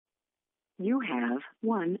You have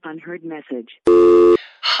one unheard message.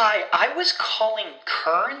 Hi, I was calling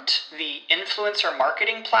Current, the influencer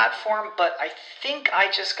marketing platform, but I think I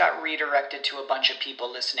just got redirected to a bunch of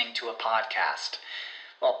people listening to a podcast.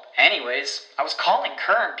 Well, anyways, I was calling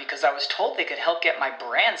Current because I was told they could help get my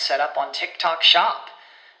brand set up on TikTok Shop,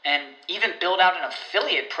 and even build out an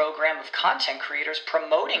affiliate program of content creators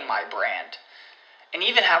promoting my brand, and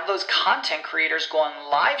even have those content creators go on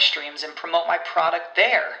live streams and promote my product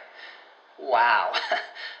there. Wow,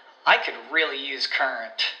 I could really use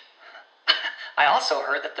Current. I also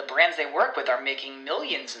heard that the brands they work with are making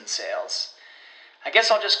millions in sales. I guess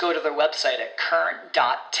I'll just go to their website at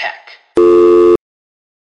current.tech.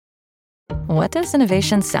 What does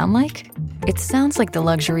innovation sound like? It sounds like the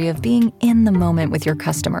luxury of being in the moment with your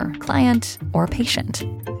customer, client, or patient.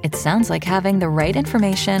 It sounds like having the right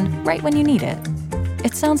information right when you need it.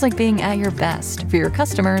 It sounds like being at your best for your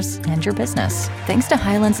customers and your business. Thanks to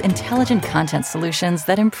Hyland's intelligent content solutions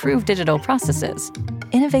that improve digital processes,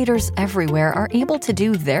 innovators everywhere are able to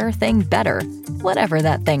do their thing better, whatever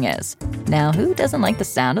that thing is. Now, who doesn't like the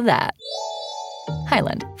sound of that?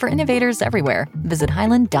 Hyland, for innovators everywhere. Visit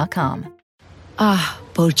hyland.com. Ah,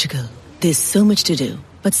 Portugal. There's so much to do,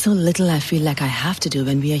 but so little I feel like I have to do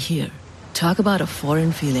when we are here. Talk about a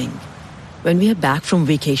foreign feeling. When we are back from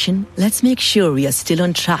vacation, let's make sure we are still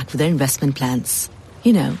on track with our investment plans.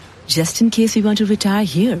 You know, just in case we want to retire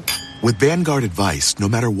here. With Vanguard Advice, no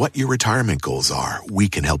matter what your retirement goals are, we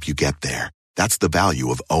can help you get there. That's the value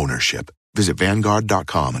of ownership. Visit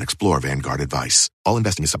Vanguard.com and explore Vanguard Advice. All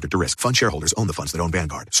investing is subject to risk. Fund shareholders own the funds that own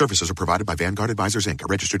Vanguard. Services are provided by Vanguard Advisors, Inc., a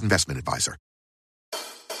registered investment advisor.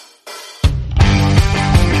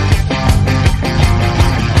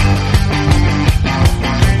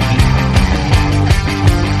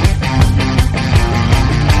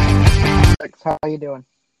 How you doing?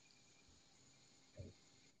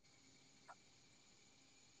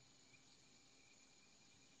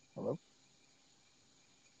 Hello?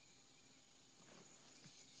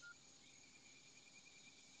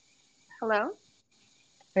 Hello?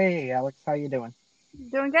 Hey, Alex, how you doing?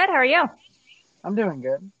 Doing good. How are you? I'm doing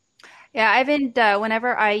good. Yeah, I've been,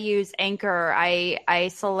 whenever I use Anchor, I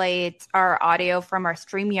isolate our audio from our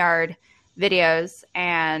StreamYard videos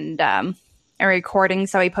and a recording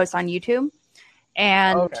so we post on YouTube.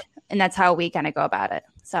 And that's how we kind of go about it.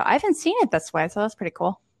 So I haven't seen it this way, so that's pretty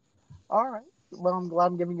cool. All right. Well, I'm glad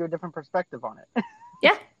I'm giving you a different perspective on it.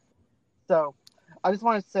 Yeah. So I just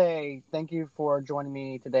want to say thank you for joining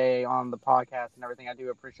me today on the podcast and everything. I do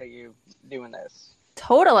appreciate you doing this.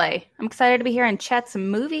 Totally. I'm excited to be here and chat some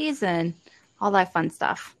movies and all that fun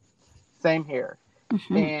stuff. Same here.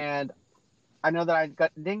 Mm-hmm. And I know that I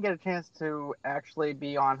didn't get a chance to actually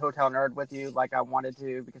be on Hotel Nerd with you like I wanted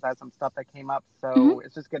to because I had some stuff that came up. So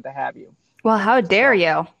It's just good to have you. Well, how dare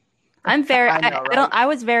you? I'm very. I know, right? I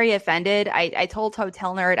was very offended. I told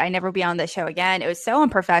Hotel Nerd I'd never be on this show again. It was so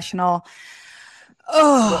unprofessional.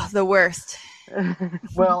 Oh, the worst.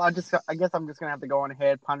 Well, I guess I'm just gonna have to go on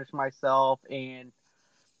ahead, punish myself, and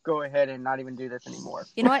go ahead and not even do this anymore.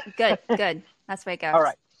 You know what? Good. That's the way it goes. All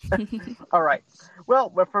right. All right. Well,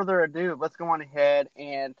 without further ado, let's go on ahead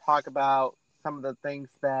and talk about some of the things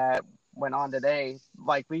that went on today.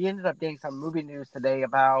 Like, we ended up getting some movie news today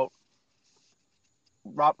about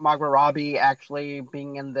Margot Robbie actually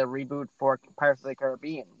being in the reboot for Pirates of the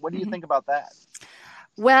Caribbean. What do you think about that?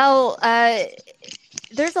 Well,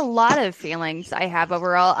 there's a lot of feelings I have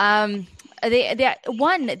overall.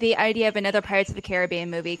 The idea of another Pirates of the Caribbean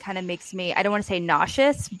movie kind of makes me, I don't want to say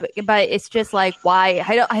nauseous, but it's just like, why?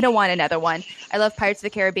 I don't want another one. I love Pirates of the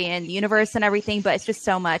Caribbean, the universe and everything, but it's just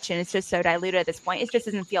so much and it's just so diluted at this point. It just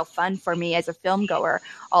doesn't feel fun for me as a film goer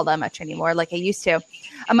all that much anymore like I used to.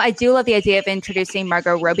 I do love the idea of introducing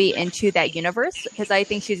Margot Robbie into that universe because I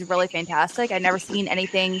think she's really fantastic. I've never seen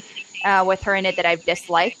anything with her in it that I've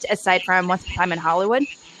disliked aside from Once Upon a Time in Hollywood,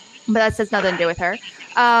 but that has nothing to do with her.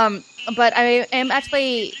 But I am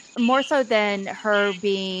actually, more so than her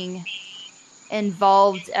being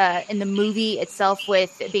involved in the movie itself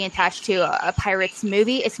with being attached to a Pirates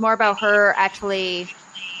movie, it's more about her actually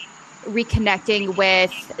reconnecting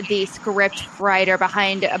with the script writer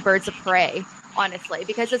behind Birds of Prey, honestly,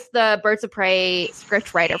 because it's the Birds of Prey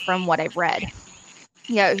script writer from what I've read.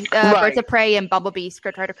 Yeah, right. Birds of Prey and Bumblebee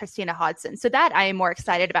scriptwriter Christina Hodson. So that I am more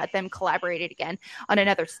excited about them collaborating again on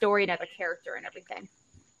another story, another character and everything.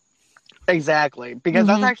 Exactly, because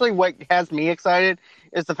that's actually what has me excited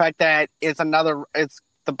is the fact that it's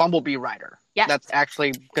the Bumblebee writer that's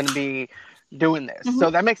actually going to be doing this.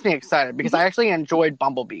 So that makes me excited because I actually enjoyed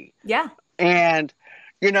Bumblebee. Yeah. And,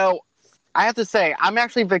 you know, I have to say, I'm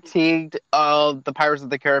actually fatigued of the Pirates of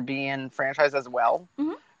the Caribbean franchise as well.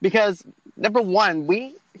 Because number one,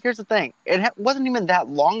 here's the thing. It wasn't even that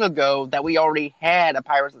long ago that we already had a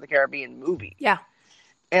Pirates of the Caribbean movie. Yeah.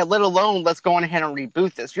 And let alone, let's go on ahead and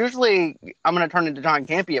reboot this. Usually, I'm going to turn into John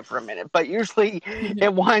Campea for a minute, but usually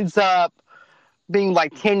it winds up being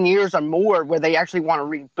like 10 years or more where they actually want to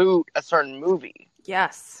reboot a certain movie.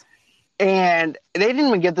 Yes. And they didn't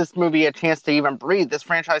even give this movie a chance to even breathe, this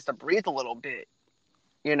franchise to breathe a little bit,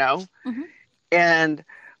 you know? Mm-hmm. And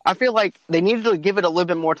I feel like they needed to give it a little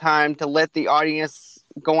bit more time to let the audience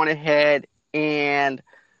go on ahead and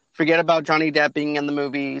forget about Johnny Depp being in the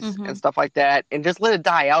movies and stuff like that, and just let it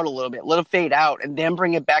die out a little bit, let it fade out, and then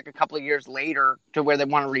bring it back a couple of years later to where they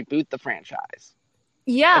want to reboot the franchise.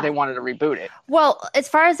 Yeah. Or they wanted to reboot it. Well, as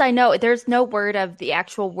far as I know, there's no word of the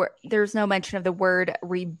actual word. There's no mention of the word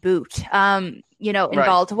reboot,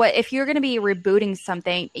 involved. Right. What if you're going to be rebooting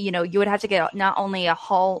something, you would have to get not only a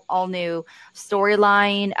whole all new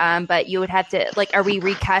storyline, but you would have to, like, are we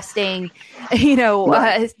recasting,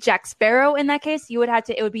 Jack Sparrow in that case? You would have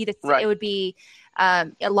to, it would be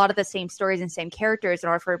a lot of the same stories and same characters in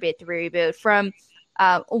order for it to reboot. From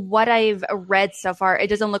what I've read so far, it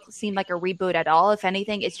doesn't seem like a reboot at all. If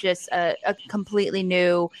anything, it's just a completely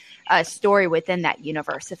new story within that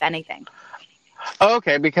universe, if anything.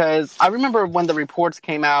 Okay, because I remember when the reports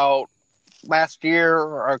came out last year,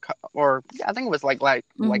 or I think it was like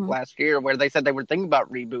last year, where they said they were thinking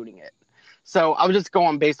about rebooting it. So I was just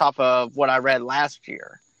going based off of what I read last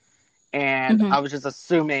year, and I was just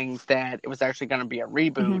assuming that it was actually going to be a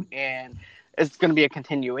reboot and it's going to be a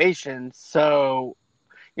continuation. So,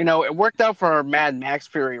 it worked out for Mad Max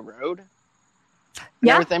Fury Road and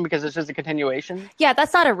everything, because it's just a continuation. Yeah,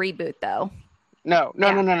 that's not a reboot though. No,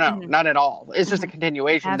 not at all. It's just a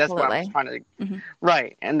continuation. Absolutely. That's what I was trying to...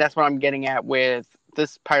 Right, and that's what I'm getting at with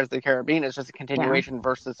this Pirates of the Caribbean. It's just a continuation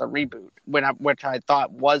versus a reboot, which I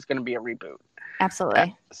thought was going to be a reboot.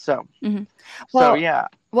 Absolutely. So yeah.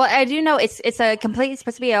 Well, I do know it's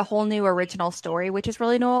supposed to be a whole new original story, which is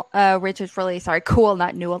really cool,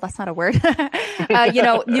 not new. That's not a word.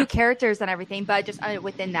 New characters and everything, but just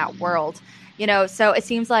within that world, so it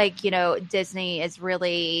seems like, Disney is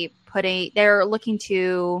really they're looking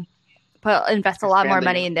to invest a lot more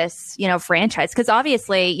money in this, franchise. Because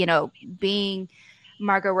obviously, being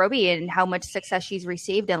Margot Robbie and how much success she's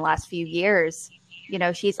received in the last few years,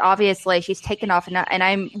 she's taken off, and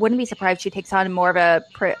I wouldn't be surprised if she takes on more of a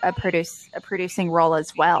producing role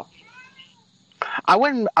as well. I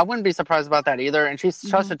wouldn't be surprised about that either. And she's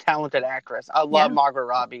such a talented actress. I love Margot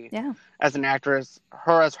Robbie as an actress.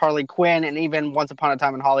 Her as Harley Quinn, and even Once Upon a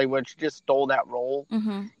Time in Hollywood, she just stole that role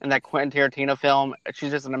in that Quentin Tarantino film. She's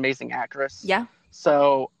just an amazing actress. Yeah.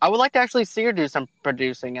 So I would like to actually see her do some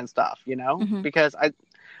producing and stuff, because I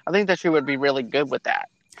think that she would be really good with that.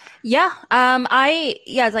 Yeah. I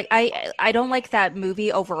don't like that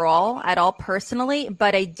movie overall at all personally,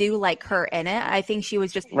 but I do like her in it. I think she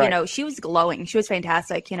was just, she was glowing. She was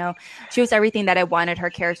fantastic. She was everything that I wanted her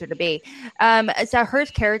character to be. So her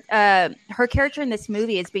character in this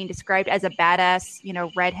movie is being described as a badass,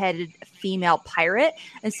 redheaded female pirate.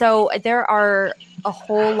 And so there are a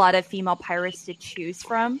whole lot of female pirates to choose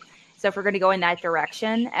from. So if we're going to go in that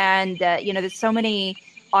direction, and, there's so many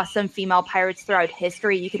awesome female pirates throughout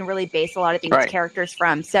history, you can really base a lot of these characters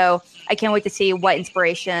from. So I can't wait to see what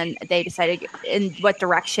inspiration they decided, in what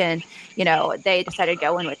direction, they decided to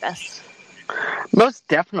go in with this. Most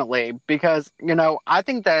definitely, because, I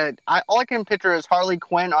think that all I can picture is Harley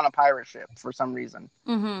Quinn on a pirate ship for some reason.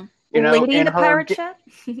 Leading a pirate ship?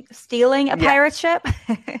 Stealing a pirate ship?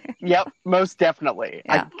 Yep, most definitely.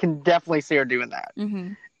 Yeah. I can definitely see her doing that.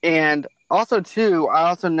 And also, too, I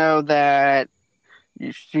also know that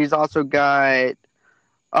she's also got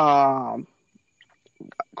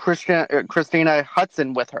Christina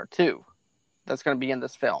Hudson with her, too. That's going to be in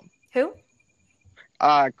this film. Who?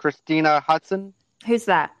 Christina Hudson. Who's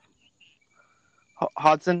that?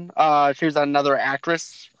 Hudson. She was another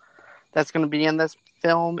actress that's going to be in this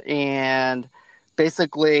film. And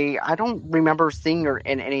basically, I don't remember seeing her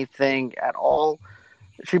in anything at all.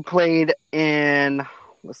 She played in...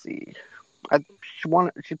 Let's see.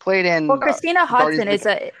 She played in. Well, Christina Hodson is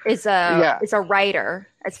a writer,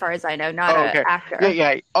 as far as I know, not an actor.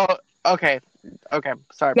 Yeah. Oh, okay.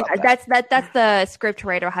 Sorry about that. That's the script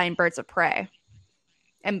writer behind Birds of Prey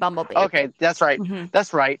and Bumblebee. Okay, that's right.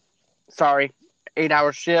 That's right. Sorry,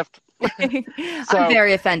 8-hour shift. I'm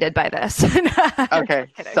very offended by this. Okay,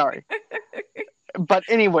 sorry. But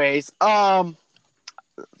anyways,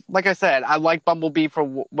 like I said, I like Bumblebee for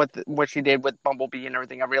what she did with Bumblebee and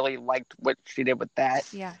everything. I really liked what she did with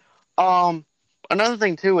that. Yeah. Another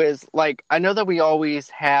thing too is, like, I know that we always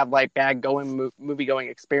have like bad movie going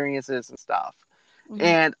experiences and stuff, Mm-hmm.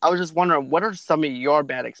 And I was just wondering, what are some of your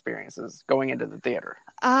bad experiences going into the theater?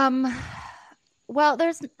 Well,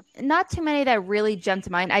 there's not too many that really jump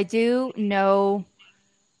to mind. I do know,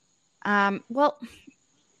 well,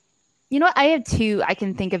 you know what? I have two I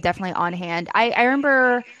can think of definitely on hand. I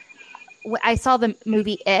remember I saw the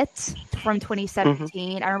movie It from 2017.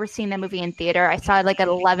 Mm-hmm. I remember seeing that movie in theater. I saw it like at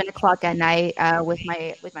 11 o'clock at night with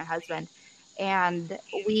my husband. And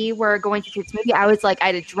we were going to see this movie. I was like, I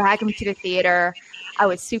had to drag him to the theater. I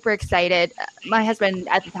was super excited. My husband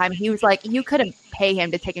at the time, he was like, you couldn't pay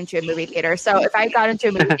him to take him to a movie theater. So if I got into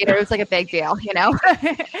a movie theater, it was like a big deal, you know?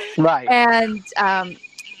 Right. And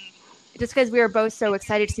just because we were both so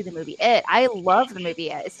excited to see the movie It. I love the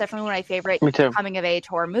movie It. It's definitely one of my favorite coming-of-age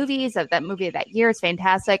horror movies. That movie of that year is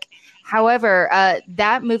fantastic. However,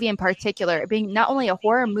 that movie in particular, being not only a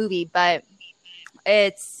horror movie, but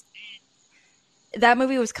that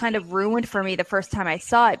movie was kind of ruined for me the first time I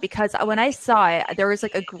saw it, because when I saw it, there was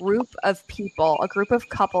like a group of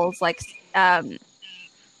couples, like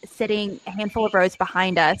sitting a handful of rows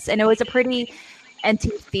behind us. And it was a pretty empty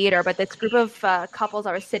theater, but this group of couples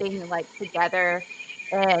that were sitting like together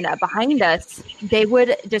and behind us, they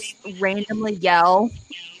would just randomly yell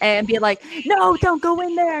and be like, no, don't go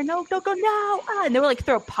in there. No, don't go. No. And they would like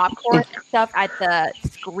throw popcorn and stuff at the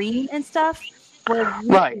screen and stuff.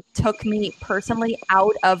 Really took me personally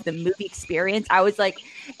out of the movie experience. I was like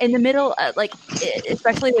in the middle, like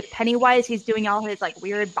especially with Pennywise, he's doing all his like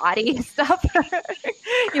weird body stuff,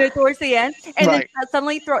 you know, towards the end, and then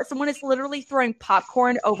suddenly someone is literally throwing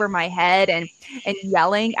popcorn over my head and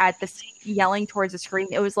yelling towards the screen.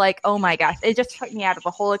 It was like, oh my gosh, it just took me out of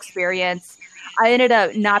the whole experience. I ended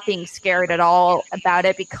up not being scared at all about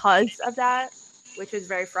it because of that, which was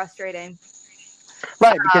very frustrating.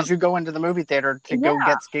 Right, because you go into the movie theater to go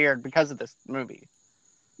get scared because of this movie.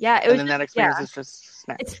 Yeah, and then that experience is just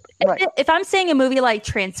snatched. If I'm seeing a movie like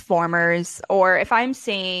Transformers, or if I'm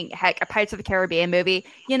seeing a Pirates of the Caribbean movie,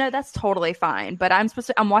 you know, that's totally fine. But I'm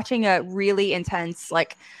watching a really intense,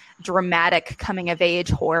 like dramatic coming of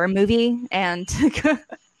age horror movie, and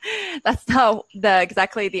that's not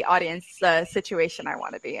exactly the audience situation I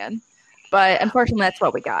want to be in. But unfortunately, that's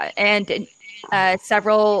what we got. And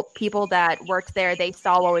several people that worked there, they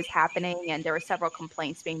saw what was happening, and there were several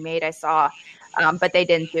complaints being made, I saw, but they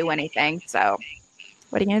didn't do anything. So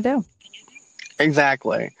what are you going to do?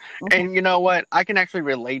 Exactly. Mm-hmm. And you know what? I can actually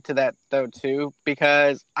relate to that, though, too,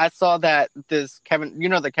 because I saw that the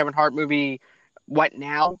Kevin Hart movie, What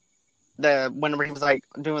Now? Whenever he was like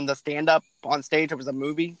doing the stand-up on stage, it was a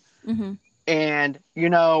movie. Mm-hmm. And, you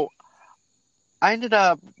know, I ended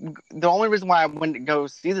up, the only reason why I went to go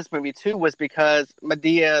see this movie too was because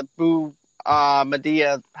Madea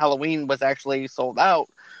Halloween was actually sold out.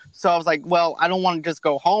 So I was like, well, I don't want to just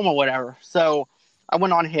go home or whatever. So I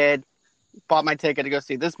went on ahead, bought my ticket to go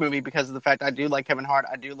see this movie because of the fact I do like Kevin Hart.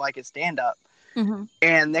 I do like his stand-up. Mm-hmm.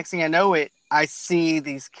 And next thing I know I see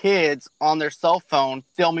these kids on their cell phone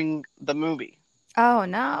filming the movie. Oh,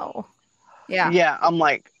 no. Yeah. Yeah, I'm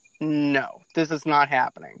like, no, this is not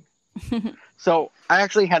happening. So I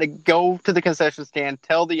actually had to go to the concession stand,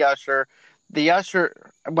 tell the usher,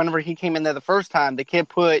 whenever he came in there the first time, the kid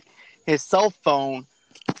put his cell phone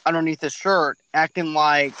underneath his shirt, acting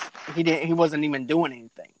like he wasn't even doing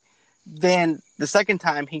anything. Then the second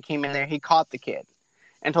time he came in there, he caught the kid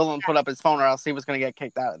and told him to put up his phone or else he was going to get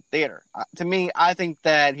kicked out of the theater. To me, I think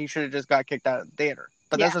that he should have just got kicked out of the theater.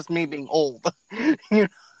 But that's just me being old, you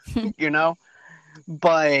know?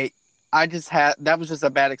 But that was just a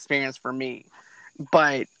bad experience for me.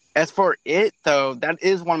 But as for It, though, that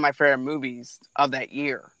is one of my favorite movies of that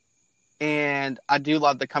year. And I do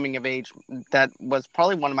love the coming of age. That was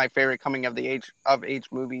probably one of my favorite coming of age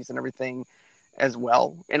movies and everything as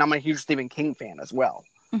well. And I'm a huge Stephen King fan as well.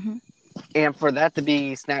 Mm-hmm. And for that to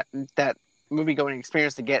be that movie going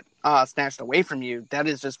experience to get snatched away from you, that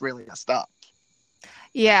is just really messed up.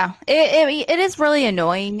 Yeah, it is really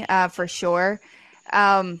annoying for sure.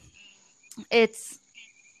 It's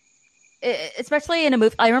especially in a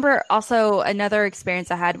movie. I remember also another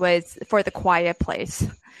experience I had was for The Quiet Place,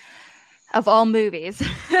 of all movies,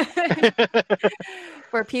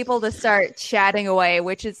 for people to start chatting away,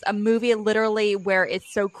 which is a movie literally where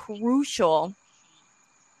it's so crucial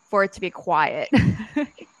for it to be quiet.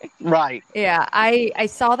 Right. Yeah, I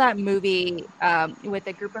saw that movie with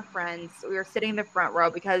a group of friends. We were sitting in the front row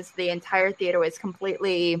because the entire theater was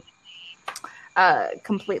completely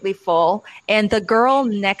full, and the girl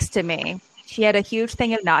next to me, she had a huge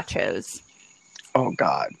thing of nachos. Oh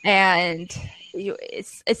God. And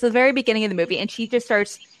it's the very beginning of the movie, and she just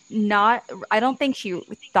starts I don't think she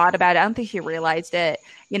thought about it. I don't think she realized it.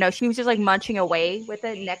 You know, she was just like munching away with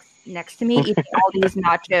it next to me eating all these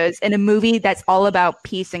nachos in a movie that's all about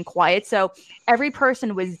peace and quiet. So every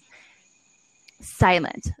person was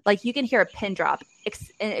silent. Like you can hear a pin drop,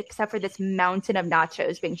 except for this mountain of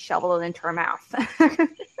nachos being shoveled into her mouth.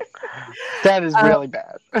 That is really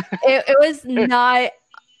bad. It was not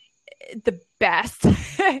the best.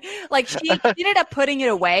 Like she ended up putting it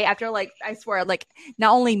away after, like, I swear, like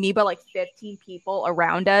not only me but like 15 people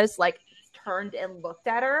around us like turned and looked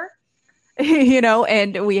at her.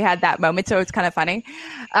 And we had that moment, so it's kind of funny.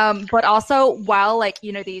 But also, while like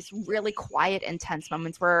these really quiet, intense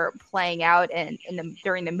moments were playing out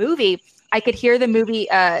during the movie, I could hear the movie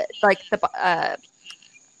at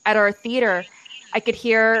our theater. I could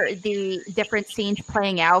hear the different scenes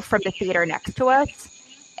playing out from the theater next to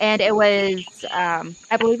us, and it was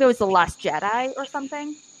I believe it was The Last Jedi or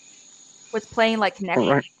something. Was playing like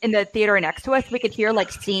in the theater next to us. We could hear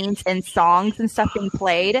like scenes and songs and stuff being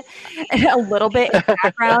played and a little bit in the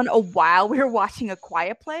background while we were watching A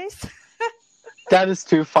Quiet Place. That is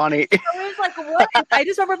too funny. I was like, what? I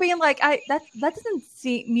just remember being like, that doesn't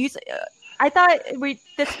see music. I thought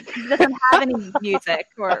this doesn't have any music.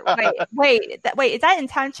 Or wait, is that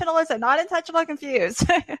intentional? Is it not intentional? I'm confused.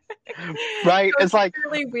 Right. It's like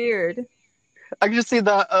really weird. I can just see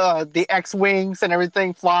the X-wings and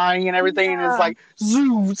everything flying and everything, and it's like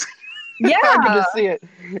zooms. Yeah, I can just see it.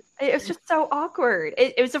 It was just so awkward.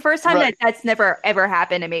 It was the first time that's never ever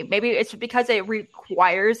happened to me. Maybe it's because it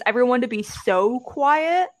requires everyone to be so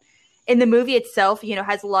quiet. In the movie itself,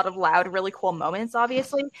 has a lot of loud, really cool moments,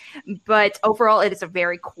 obviously, but overall, it is a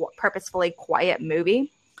very purposefully quiet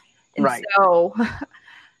movie. And so,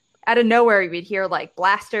 out of nowhere, you'd hear like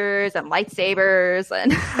blasters and lightsabers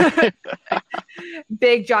and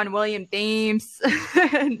big John Williams themes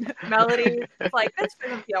and melodies. It's like, this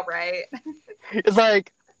doesn't feel right. It's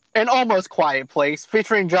like an Almost Quiet Place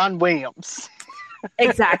featuring John Williams.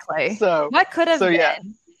 Exactly. So what could have been? Yeah.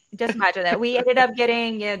 Just imagine that we ended up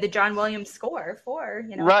getting the John Williams score for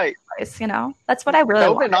right. Place, that's what I really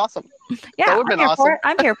that would have been awesome. Yeah, that would have been awesome.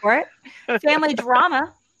 I'm here for it. Family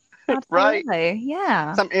drama. Right.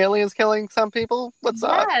 Yeah. Some aliens killing some people. What's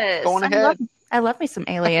up? Going ahead. I love me some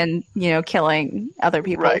alien, killing other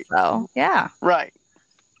people. Right. So yeah. Right.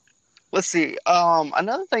 Let's see.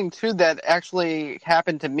 Another thing too that actually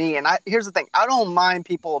happened to me, and here's the thing: I don't mind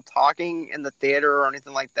people talking in the theater or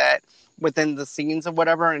anything like that within the scenes or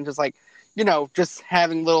whatever, and just like just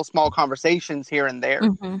having little small conversations here and there.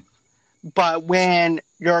 Mm-hmm. But when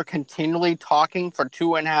you're continually talking for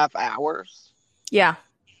 2.5 hours, yeah,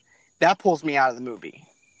 that pulls me out of the movie.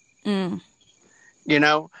 Mm.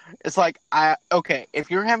 It's like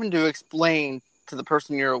if you're having to explain to the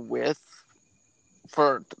person you're with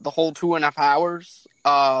for the whole 2.5 hours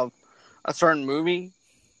of a certain movie,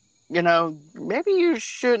 maybe you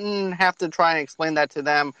shouldn't have to try and explain that to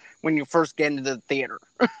them when you first get into the theater.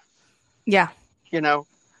 Yeah.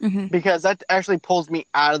 Mm-hmm. Because that actually pulls me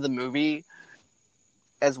out of the movie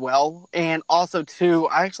as well. And also, too,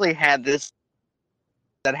 I actually had this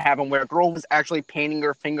that happened where a girl was actually painting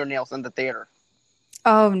her fingernails in the theater.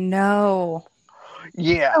 Oh, no.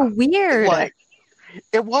 Yeah. So weird.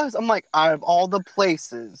 It was. I'm like, out of all the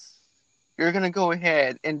places you're going to go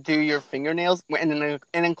ahead and do your fingernails in an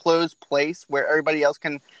enclosed place where everybody else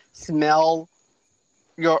can smell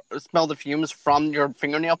the fumes from your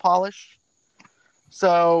fingernail polish.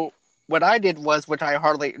 So what I did was, which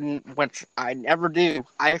I never do,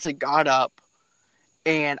 I actually got up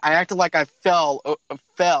and I acted like I fell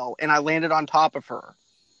and I landed on top of her.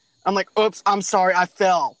 I'm like, oops, I'm sorry, I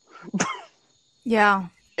fell. Yeah.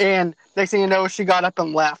 And next thing you know, she got up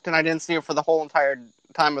and left, and I didn't see her for the whole entire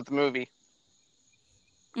time of the movie.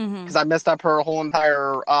 Because I messed up her whole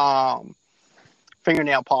entire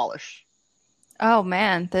fingernail polish. Oh,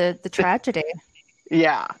 man, the tragedy.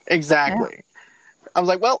 Yeah, exactly. Yeah. I was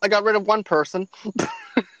like, well, I got rid of one person.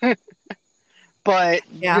 But,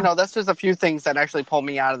 that's just a few things that actually pulled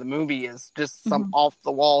me out of the movie is just some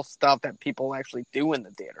off-the-wall stuff that people actually do in the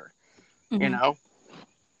theater,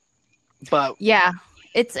 But yeah,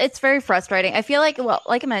 it's very frustrating. I feel like, well,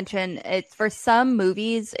 like I mentioned, it's for some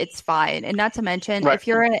movies, it's fine. And not to mention, if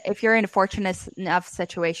you're in a fortunate enough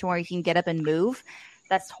situation where you can get up and move,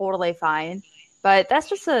 that's totally fine. But that's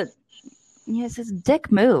just it's a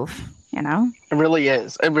dick move, It really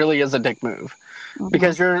is. It really is a dick move.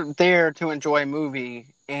 Because you're there to enjoy a movie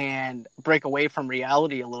and break away from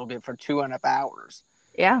reality a little bit for 2.5 hours.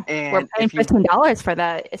 Yeah. And we're paying $15 for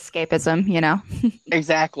that escapism,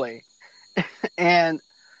 Exactly. And,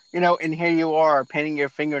 and here you are painting your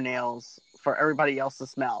fingernails for everybody else to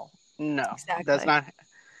smell. No, exactly. That's not.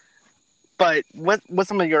 But what's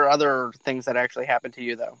some of your other things that actually happened to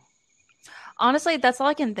you, though? honestly, that's all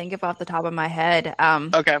I can think of off the top of my head.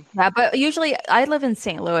 Okay. Yeah, but usually I live in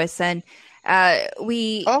St. Louis, and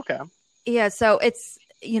we. Okay. Yeah, so it's,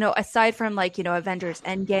 aside from like, Avengers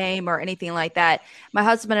Endgame or anything like that, my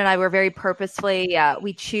husband and I were very purposefully,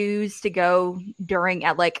 we choose to go during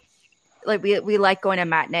at like we like going to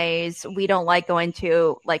matinees. We don't like going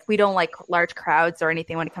to we don't like large crowds or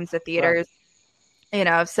anything when it comes to theaters,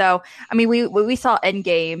 So I mean, we saw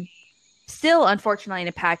Endgame still, unfortunately, in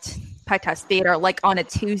a packed house theater, like on a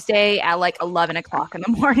Tuesday at like 11 o'clock in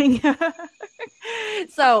the morning.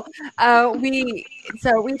 So we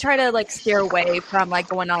try to like steer away from like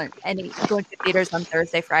going to theaters on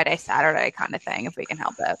Thursday, Friday, Saturday kind of thing if we can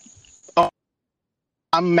help it. Oh,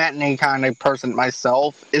 I'm a matinee kind of person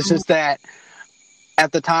myself. It's just that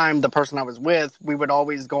at the time, the person I was with, we would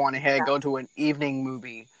always go on ahead, go to an evening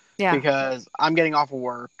movie. Yeah. Because I'm getting off of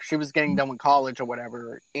work. She was getting done with college or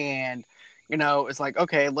whatever. And, it's like,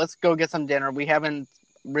 okay, let's go get some dinner. We haven't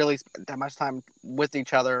really spent that much time with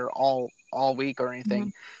each other all week or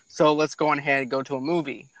anything. So let's go on ahead and go to a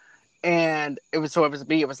movie. And it was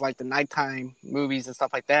like the nighttime movies and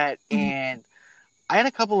stuff like that. And I had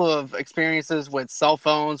a couple of experiences with cell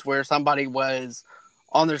phones where somebody was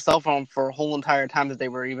on their cell phone for a whole entire time that they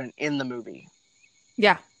were even in the movie.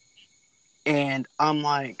 Yeah. And I'm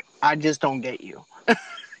like, I just don't get you.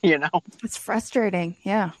 It's frustrating.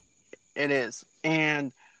 Yeah. It is.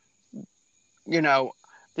 And,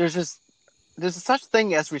 there's such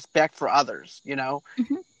thing as respect for others,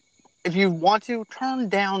 If you want to, turn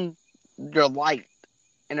down your light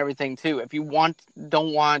and everything too. If you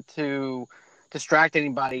don't want to distract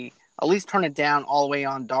anybody, at least turn it down all the way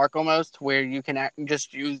on dark almost, where you can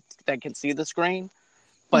just use that can see the screen.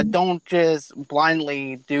 But don't just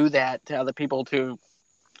blindly do that to other people to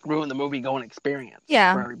ruin the movie going experience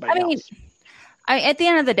for everybody else. At the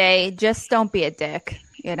end of the day, just don't be a dick,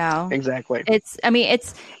 Exactly. It's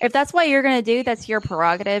if that's what you're going to do, that's your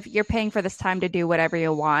prerogative. You're paying for this time to do whatever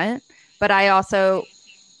you want. But I also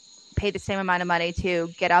pay the same amount of money to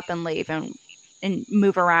get up and leave and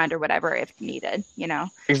move around or whatever if needed,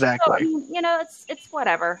 Exactly. So, it's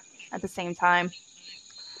whatever at the same time.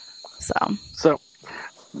 So,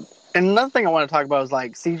 and another thing I want to talk about is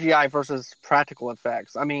like CGI versus practical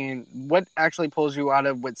effects. I mean, what actually pulls you out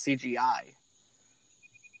of with CGI?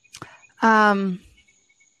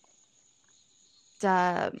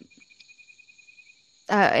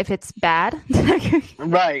 If it's bad.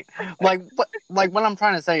 Right. Like what I'm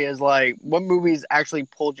trying to say is like what movies actually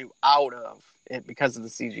pulled you out of it because of the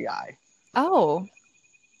CGI? Oh.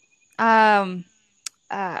 Some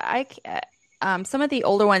of the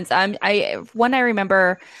older ones. One I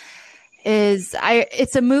remember is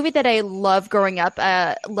it's a movie that I loved growing up,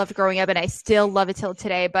 and I still love it till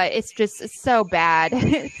today, but it's so bad.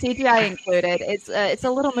 CGI included. It's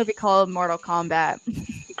a little movie called Mortal Kombat.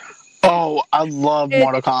 Oh, I love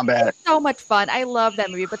Mortal Kombat. It's so much fun. I love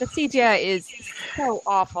that movie, but the CGI is so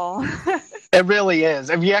awful. It really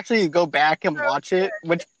is. If you actually go back and watch it,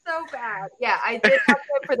 which so bad. Yeah, I did watch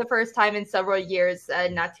it for the first time in several years,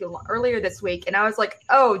 not too long, earlier this week, and I was like,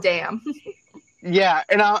 oh damn. Yeah,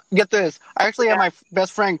 and I'll get this. I actually had my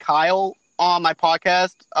best friend Kyle on my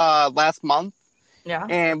podcast last month. Yeah.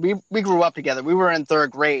 And we grew up together. We were in 3rd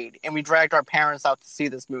grade, and we dragged our parents out to see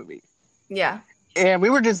this movie. Yeah. And we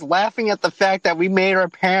were just laughing at the fact that we made our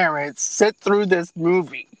parents sit through this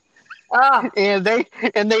movie. Oh. And they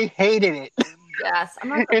hated it. Yes. I'm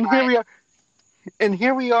not And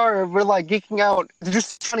here we are. We're like geeking out.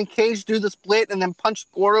 Just Johnny Cage do the split and then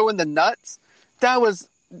punch Goro in the nuts.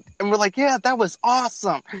 And we're like, yeah, that was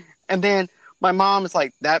awesome. And then my mom is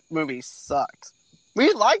like, that movie sucks.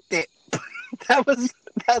 We liked it.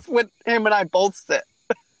 That's what him and I both said.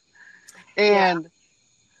 And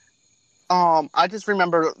I just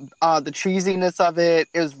remember the cheesiness of it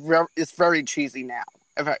is very cheesy now.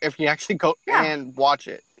 If you actually go and watch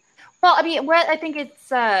it. Well, I mean, what I think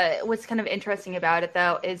what's kind of interesting about it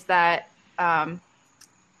though is that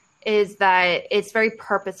it's very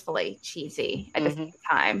purposefully cheesy at the same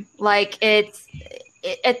time. Like when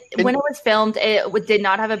it was filmed, it did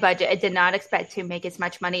not have a budget. It did not expect to make as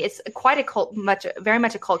much money. It's quite very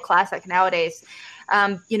much a cult classic nowadays.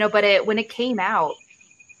 But when it came out,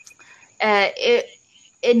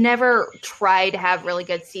 it never tried to have really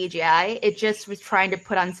good CGI. It just was trying to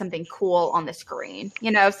put on something cool on the screen,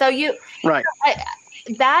 So right.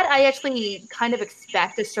 I actually kind of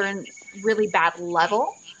expect a certain really bad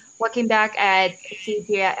level looking back at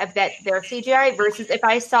CGI of their CGI versus if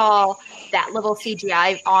I saw that level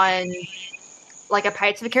CGI on like a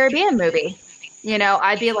Pirates of the Caribbean movie,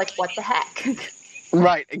 I'd be like, what the heck?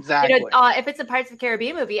 Right, exactly. If it's a Pirates of the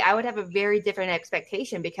Caribbean movie, I would have a very different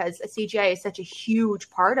expectation because CGI is such a huge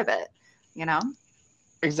part of it,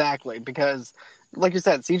 Exactly, because like you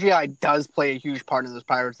said, CGI does play a huge part in those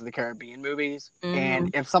Pirates of the Caribbean movies. Mm-hmm.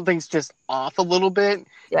 And if something's just off a little bit,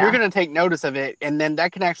 you're going to take notice of it, and then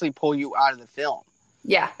that can actually pull you out of the film.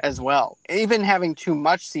 Yeah. As well. Even having too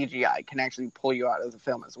much CGI can actually pull you out of the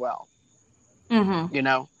film as well.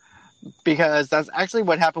 Mm-hmm. Because that's actually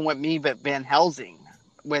what happened with me with Van Helsing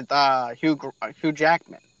with Hugh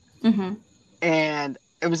Jackman. Mm-hmm. And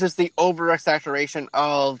it was just the over-saturation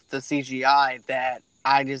of the CGI that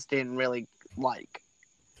I just didn't really like.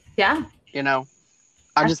 Yeah.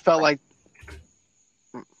 I just felt like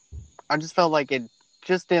it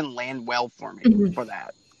just didn't land well for me for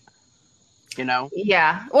that.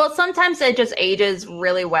 Yeah. Well, sometimes it just ages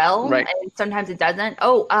really well, right, and sometimes it doesn't.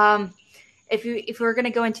 If we're going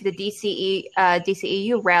to go into the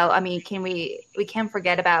DCEU route, I mean, we can't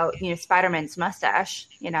forget about Spider-Man's mustache.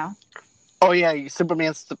 Oh yeah,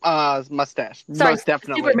 Superman's mustache. Sorry, most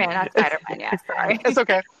definitely. Superman, not Spider-Man. Yeah, sorry. It's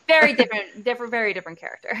okay. Very different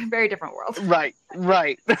character. Very different world. Right.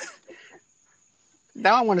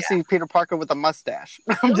 Now I want to see Peter Parker with a mustache.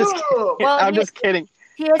 I'm just kidding. Well, I'm just kidding.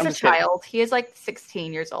 He is a child. He is like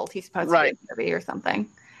 16 years old. He's supposed to be in the movie or something.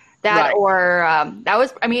 That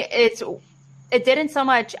was. I mean, it didn't so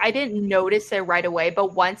much. I didn't notice it right away,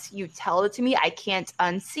 but once you tell it to me, I can't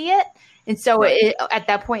unsee it. And so at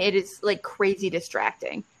that point, it is like crazy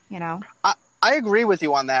distracting. I agree with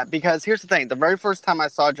you on that because here's the thing: the very first time I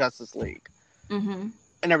saw Justice League and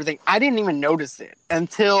everything, I didn't even notice it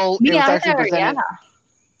until it was actually presented. Yeah.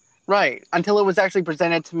 Right, until it was actually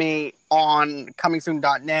presented to me on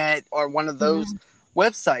comingsoon.net or one of those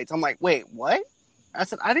websites. I'm like, wait, what? I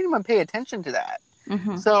said, I didn't even pay attention to that.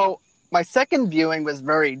 So my second viewing was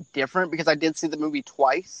very different because I did see the movie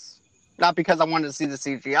twice. Not because I wanted to see the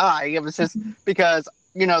CGI. It was just because,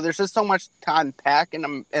 there's just so much to unpack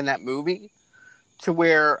in that movie to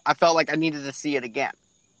where I felt like I needed to see it again.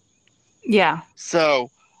 Yeah.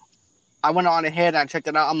 So I went on ahead and I checked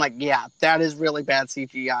it out. I'm like, yeah, that is really bad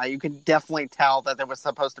CGI. You could definitely tell that there was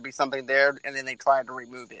supposed to be something there, and then they tried to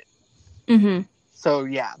remove it. Mm-hmm. So,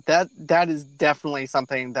 yeah, that is definitely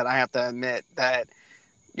something that I have to admit that,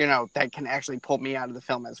 that can actually pull me out of the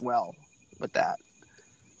film as well with that.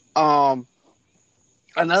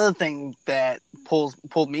 Another thing that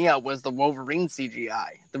pulled me out was the Wolverine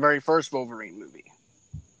CGI, the very first Wolverine movie.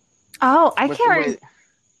 Oh, I can't remember.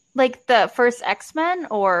 Like the first X-Men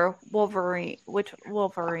or Wolverine? Which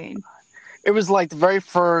Wolverine? It was like the very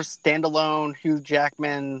first standalone Hugh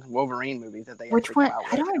Jackman Wolverine movie that they Which one?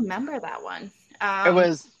 I don't remember that one. It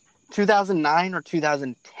was 2009 or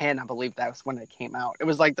 2010, I believe that was when it came out. It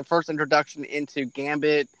was like the first introduction into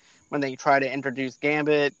Gambit when they tried to introduce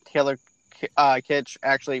Gambit. Taylor Kitsch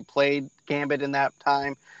actually played Gambit in that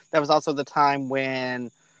time. That was also the time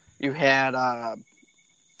when you had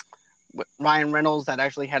Ryan Reynolds that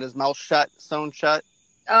actually had his mouth sewn shut.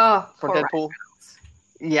 Oh, for Deadpool.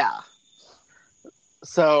 Yeah.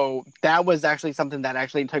 So that was actually something that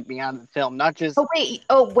actually took me out of the film. Not just.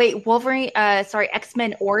 Oh wait, Wolverine. Sorry,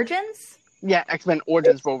 X-Men Origins. Yeah, X-Men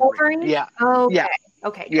Origins Wolverine. Yeah. Oh. Okay. Yeah.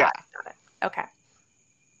 Okay. Got it. Okay.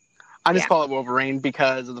 I just call it Wolverine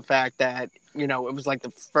because of the fact that it was like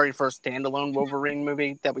the very first standalone Wolverine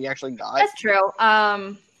movie that we actually got. That's true.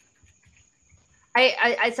 I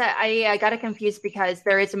got it confused because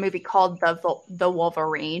there is a movie called The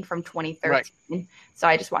Wolverine from 2013. Right. So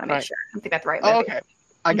I just want to make sure. I think that's the right movie. Oh, okay.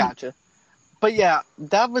 I gotcha. But yeah,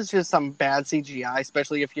 that was just some bad CGI,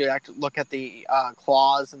 especially if you actually look at the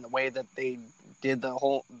claws and the way that they did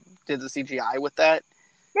the CGI with that.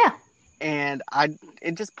 Yeah. And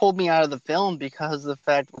it just pulled me out of the film because of the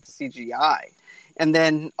fact with the CGI. And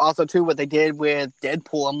then also too what they did with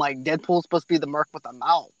Deadpool. I'm like, Deadpool's supposed to be the merc with a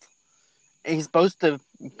mouth. And he's supposed to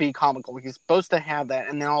be comical. He's supposed to have that.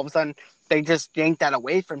 And then all of a sudden they just yanked that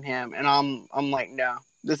away from him. And I'm like, no,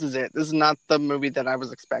 this is it. This is not the movie that I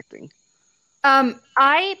was expecting.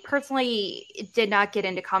 I personally did not get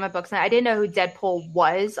into comic books, and I didn't know who Deadpool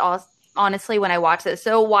was, honestly, when I watched it.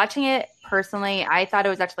 So watching it personally, I thought it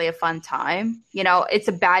was actually a fun time. It's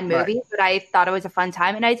a bad movie, but I thought it was a fun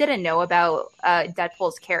time, and I didn't know about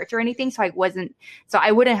Deadpool's character or anything, so I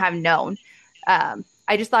wouldn't have known. I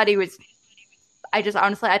just thought I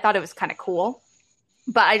thought it was kind of cool.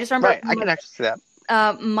 But I just remember... Right, I can actually see that.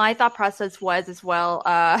 My thought process was as well,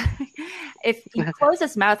 if he closes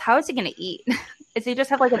his mouth, how is he going to eat? Is he just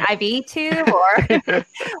have like an IV tube or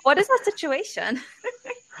what is that situation?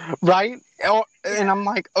 Right? And I'm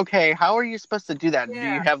like, okay, how are you supposed to do that? Yeah.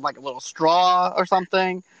 Do you have like a little straw or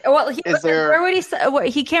something? Well, where would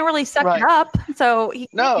he can't really suck it up, so he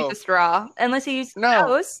can't use a straw unless he uses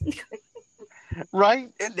nose. Right?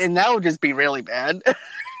 And that would just be really bad.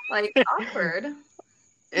 Like awkward.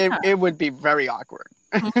 It would be very awkward.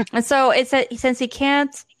 And so it's since he can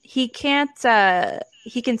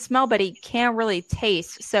smell, but he can't really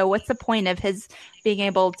taste. So what's the point of his being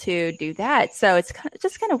able to do that? So it's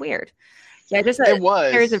just kind of weird. Yeah, just a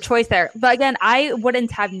series of choice there. But again, I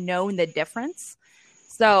wouldn't have known the difference.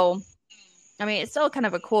 So, I mean, it's still kind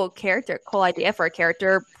of a cool idea for a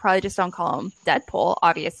character. Probably just don't call him Deadpool,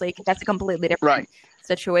 obviously, because that's a completely different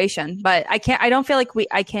situation. But I don't feel like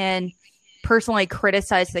I can personally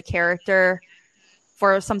criticize the character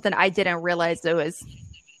for something I didn't realize it was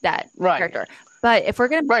that character. But if we're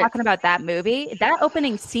going to be talking about that movie, that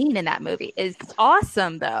opening scene in that movie is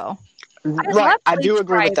awesome, though. I do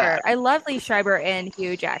agree with that. I love Lee Schreiber and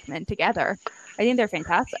Hugh Jackman together. I think they're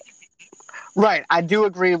fantastic. Right. I do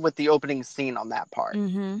agree with the opening scene on that part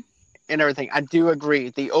and everything. I do agree.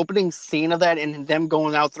 The opening scene of that and them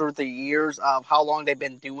going out through the years of how long they've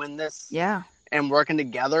been doing this and working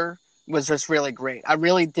together was just really great. I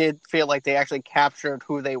really did feel like they actually captured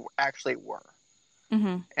who they actually were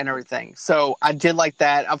and everything. So I did like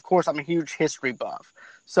that. Of course, I'm a huge history buff.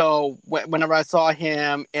 So whenever I saw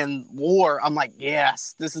him in War, I'm like,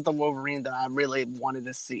 yes, this is the Wolverine that I really wanted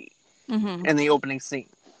to see in the opening scene.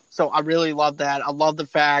 So I really love that. I love the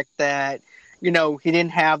fact that, he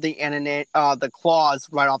didn't have the claws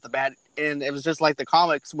right off the bat. And it was just like the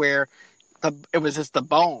comics where it was just the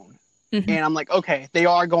bone. And I'm like, okay, they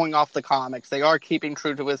are going off the comics. They are keeping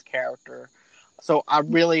true to his character. So I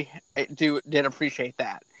really did appreciate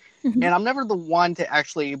that. And I'm never the one to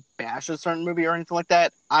actually bash a certain movie or anything like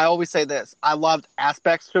that. I always say this. I loved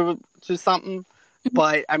aspects to something,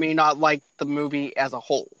 but I mean, not like the movie as a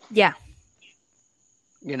whole. Yeah.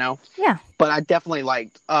 Yeah. But I definitely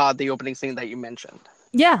liked the opening scene that you mentioned.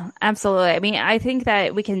 Yeah, absolutely. I mean, I think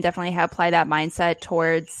that we can definitely apply that mindset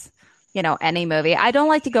towards, any movie. I don't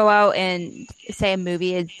like to go out and say a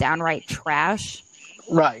movie is downright trash.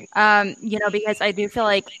 Right. Because I do feel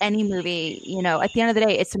like any movie, at the end of the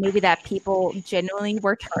day, it's a movie that people genuinely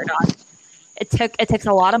worked hard on. It takes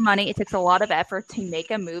a lot of money. It takes a lot of effort to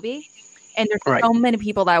make a movie. And there's so many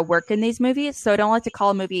people that work in these movies. So I don't like to call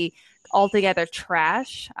a movie altogether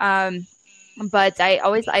trash. But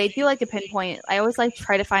I do like to pinpoint. I always like to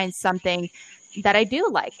try to find something that I do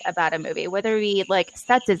like about a movie, whether it be like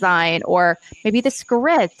set design or maybe the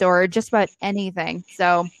script or just about anything.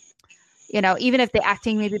 So, even if the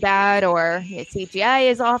acting may be bad or CGI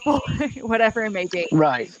is awful, whatever it may be.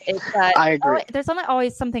 Right. I agree. There's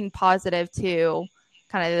always something positive to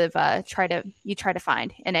kind of try to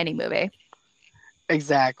find in any movie.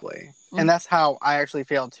 Exactly. And that's how I actually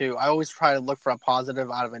feel too. I always try to look for a positive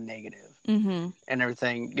out of a negative and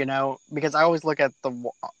everything, because I always look at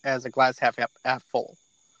as a glass half full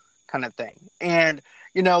kind of thing. And,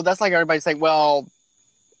 that's like everybody saying, well,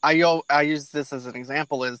 I use this as an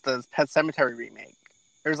example is the Pet Sematary remake.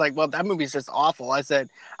 It was like, well, that movie's just awful. I said,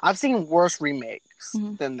 I've seen worse remakes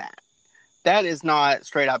than that. That is not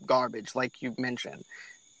straight up garbage, like you mentioned.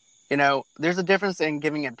 There's a difference in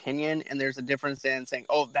giving an opinion, and there's a difference in saying,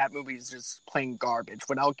 oh, that movie is just plain garbage,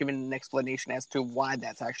 without giving an explanation as to why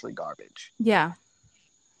that's actually garbage. Yeah.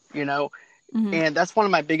 And that's one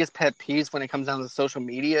of my biggest pet peeves when it comes down to social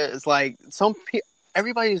media is like,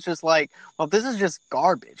 everybody's just like, well, this is just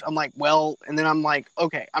garbage. I'm like, well, and then I'm like,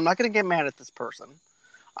 okay, I'm not going to get mad at this person.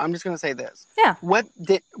 I'm just going to say this. Yeah. What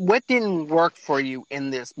didn't work for you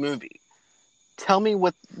in this movie? Tell me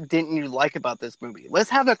what didn't you like about this movie. Let's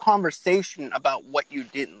have a conversation about what you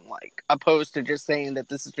didn't like, opposed to just saying that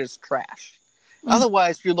this is just trash.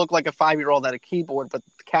 Otherwise, you look like a 5-year-old at a keyboard with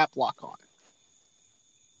the cap lock on.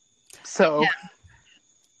 So,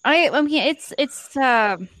 I mean, it's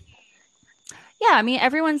I mean,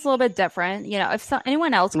 everyone's a little bit different. If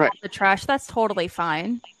anyone else calls it trash, that's totally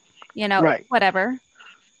fine. Whatever.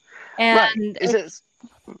 And it's just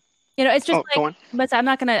but I'm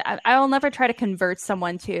not gonna. I'll never try to convert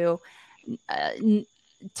someone to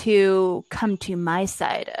come to my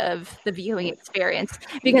side of the viewing experience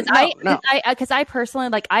because I personally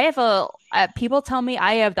I have people tell me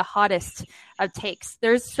I have the hottest of takes.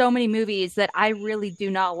 There's so many movies that I really do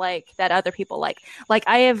not like that other people like. Like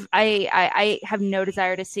I have no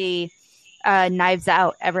desire to see Knives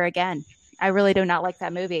Out ever again. I really do not like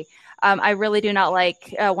that movie. I really do not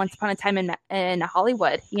like Once Upon a Time in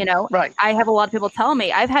Hollywood, Right. I have a lot of people telling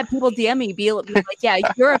me. I've had people DM me be like, yeah,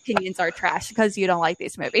 your opinions are trash because you don't like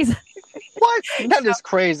these movies. What? That is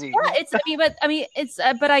crazy.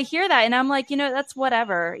 Yeah, but I hear that and I'm like, that's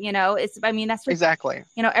whatever, that's just, exactly.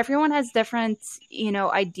 Everyone has different,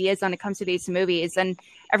 ideas when it comes to these movies, and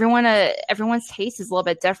everyone's taste is a little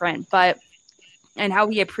bit different, and how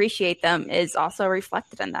we appreciate them is also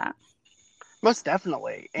reflected in that. Most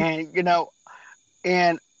definitely. And,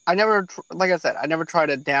 and I never, like I said, I never try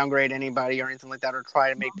to downgrade anybody or anything like that, or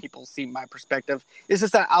try to make people see my perspective. It's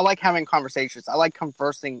just that I like having conversations. I like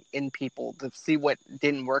conversing in people to see what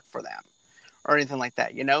didn't work for them or anything like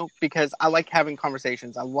that, because I like having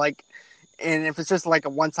conversations. And if it's just like a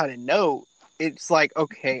one-sided note, it's like,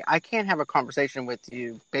 okay, I can't have a conversation with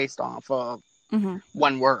you based off of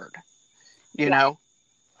one word, know?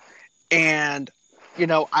 And,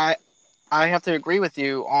 I have to agree with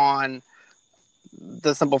you on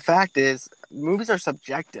the simple fact is movies are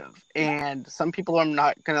subjective, and some people are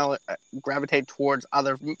not going to gravitate towards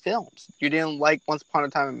other films. You didn't like Once Upon a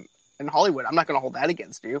Time in Hollywood. I'm not going to hold that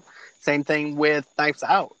against you. Same thing with Knives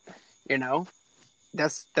Out,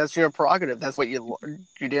 that's your prerogative. That's what you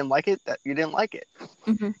didn't like it, that you didn't like it,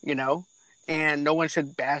 and no one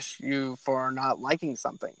should bash you for not liking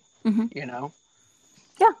something, Yeah.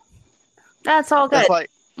 That's all good. That's like,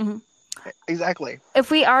 exactly.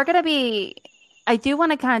 If we are going to I do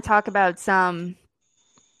want to kind of talk about some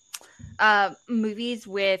movies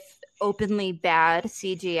with openly bad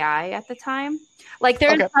CGI at the time. Like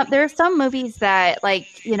there are some movies that, like,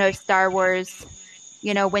 Star Wars,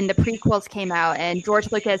 when the prequels came out and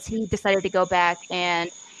George Lucas, he decided to go back and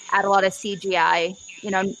add a lot of CGI,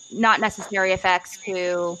 not necessary effects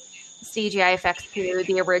to CGI effects to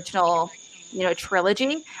the original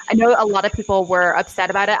trilogy. I know a lot of people were upset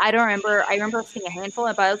about it. I remember seeing a handful,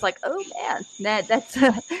 but I was like, oh man, that's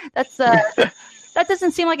that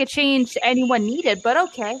doesn't seem like a change anyone needed, but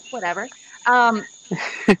okay, whatever. But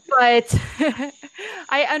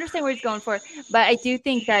I understand where he's going for. But I do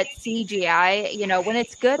think that CGI, when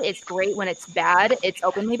it's good, it's great. When it's bad, it's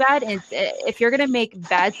openly bad. And if you're going to make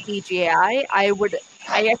bad CGI,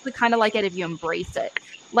 I actually kind of like it if you embrace it.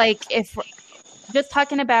 Like, if just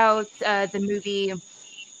talking about the movie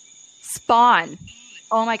Spawn.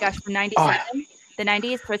 Oh my gosh, from 97, the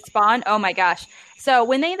 90s for Spawn. Oh my gosh. So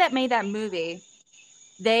when they made that movie,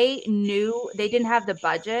 they knew they didn't have the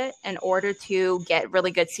budget in order to get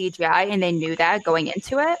really good CGI, and they knew that going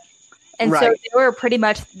into it. And so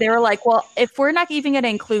they were like, well, if we're not even going to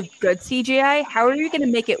include good CGI, how are you going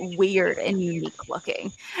to make it weird and unique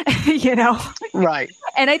looking? Right.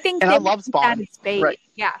 And I think I love Spawn. Right.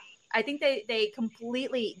 Yeah. I think they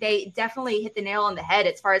definitely hit the nail on the head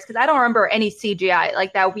as far as, because I don't remember any CGI,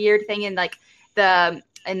 like that weird thing in like at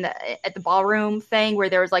the ballroom thing where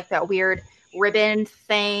there was like that weird ribbon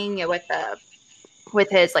thing with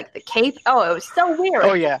his like the cape. Oh, it was so weird.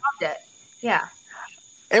 Oh yeah. I loved it. Yeah.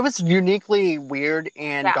 It was uniquely weird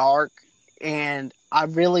and dark, and I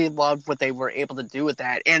really loved what they were able to do with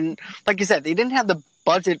that. And like you said, they didn't have the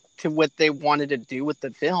budget to what they wanted to do with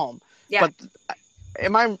the film. Yeah. But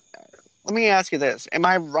let me ask you this. Am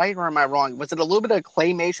I right or am I wrong? Was it a little bit of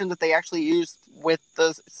claymation that they actually used with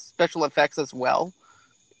the special effects as well?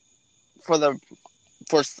 For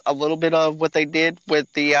a little bit of what they did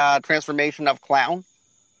with the transformation of Clown?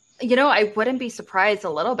 I wouldn't be surprised a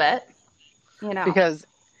little bit. Because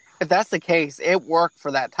if that's the case, it worked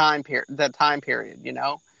for that time period,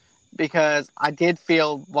 because I did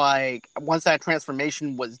feel like once that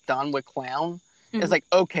transformation was done with Clown, it's like,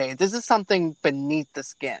 okay, this is something beneath the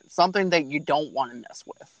skin, something that you don't want to mess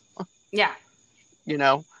with. Yeah.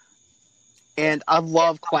 And I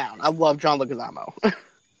love Clown. I love John Leguizamo.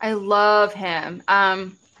 I love him.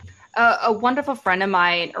 A wonderful friend of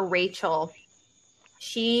mine, Rachel,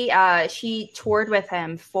 she toured with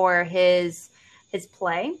him for his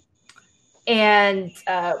play. And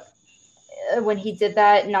when he did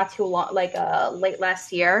that not too long, like late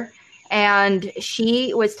last year, and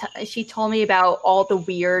she told me about all the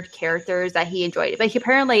weird characters that he enjoyed. But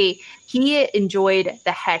he enjoyed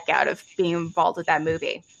the heck out of being involved with that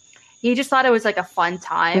movie. He just thought it was like a fun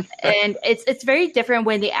time. And it's very different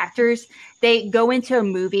when the actors, they go into a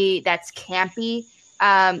movie that's campy,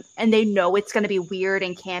 and they know it's going to be weird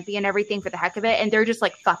and campy and everything for the heck of it, and they're just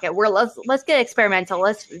like, fuck it, let's get experimental.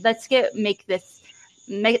 Let's make this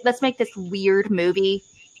weird movie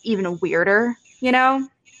even weirder,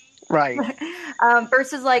 Right.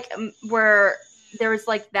 Versus like where there's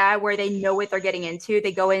like that where they know what they're getting into.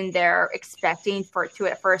 They go in there expecting to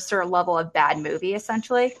at first a level of bad movie,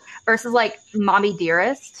 essentially. Versus like Mommy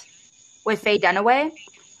Dearest with Faye Dunaway.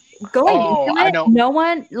 going into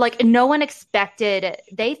it, no one expected.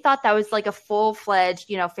 They thought that was like a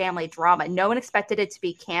full-fledged, family drama. No one expected it to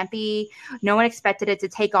be campy. No one expected it to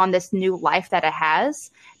take on this new life that it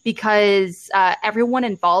has, because everyone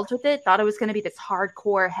involved with it thought it was going to be this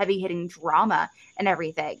hardcore, heavy-hitting drama and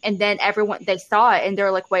everything. And then they saw it and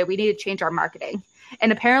they're like, "Wait, we need to change our marketing."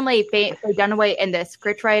 And apparently, Faye Dunaway and the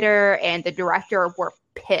scriptwriter and the director were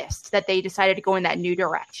pissed that they decided to go in that new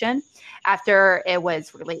direction after it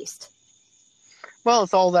was released. Well,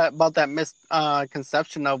 it's all about that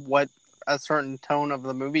misconception of what a certain tone of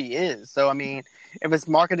the movie is. So, I mean, if it's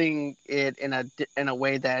marketing it in a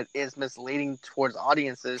way that is misleading towards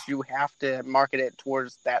audiences, you have to market it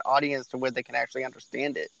towards that audience to where they can actually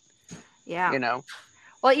understand it. Yeah. You know?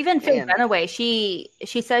 Well, even Faye Dunaway, she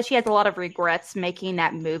says she has a lot of regrets making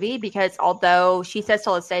that movie, because although she says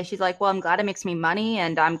till this day, she's like, well, I'm glad it makes me money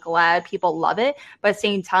and I'm glad people love it. But at the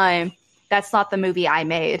same time, that's not the movie I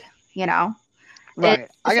made, Right.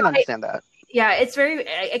 I can understand that. Yeah,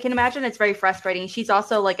 I can imagine it's very frustrating. She's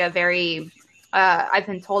also like a very, I've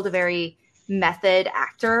been told, a very method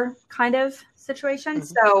actor kind of situation. Mm-hmm.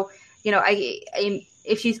 So,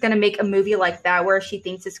 if she's going to make a movie like that where she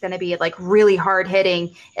thinks it's going to be like really hard hitting,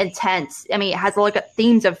 intense, I mean, it has like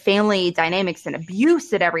themes of family dynamics and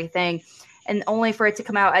abuse and everything, and only for it to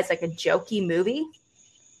come out as like a jokey movie,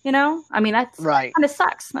 I mean, that's right. Kind of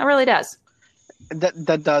sucks. That really does.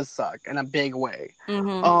 That does suck in a big way.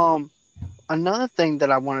 Mm-hmm. Another thing that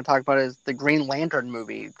I want to talk about is the Green Lantern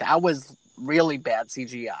movie. That was really bad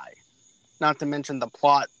CGI. Not to mention the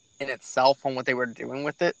plot in itself on what they were doing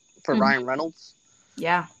with it for mm-hmm. Ryan Reynolds.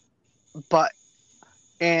 Yeah. The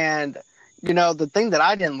thing that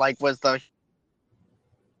I didn't like was the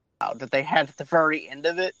that they had at the very end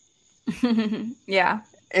of it. Yeah.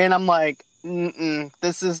 And I'm like,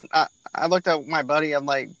 this is... I looked at my buddy, I'm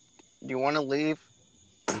like, do you want to leave?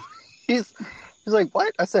 He's like,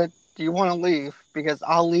 what? I said, do you want to leave? Because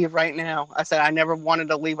I'll leave right now. I said, I never wanted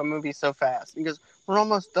to leave a movie so fast. He goes, we're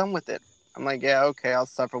almost done with it. I'm like, yeah, okay, I'll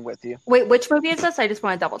suffer with you. Wait, which movie is this? I just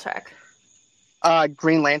want to double check.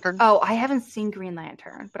 Green Lantern. Oh, I haven't seen Green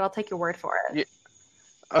Lantern, but I'll take your word for it.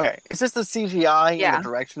 Yeah. Okay, it's just the CGI and the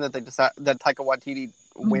direction that that Taika Waititi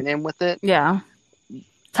went in with it. Yeah.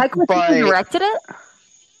 Taika Waititi directed it?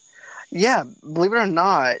 Yeah, believe it or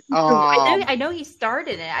not. I know he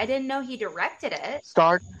started it. I didn't know he directed it.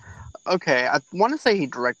 Okay, I want to say he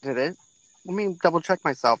directed it. Let me double check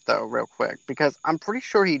myself though, real quick, because I'm pretty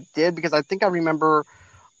sure he did. Because I think I remember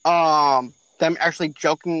them actually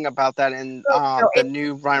joking about that in the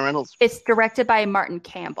new Ryan Reynolds. It's directed by Martin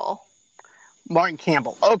Campbell. Martin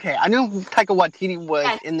Campbell. Okay, I knew Taika Waititi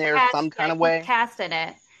was in there some kind of way. Cast in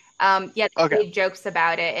it. He jokes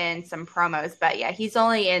about it in some promos, but yeah, he's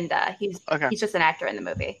only in he's just an actor in the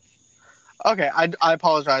movie. Okay, I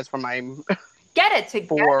apologize for my get it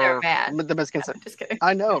together, man. The misconception. I'm just kidding.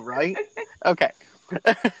 I know, right? Okay.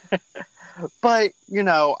 But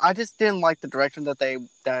I just didn't like the direction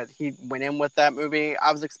that he went in with that movie.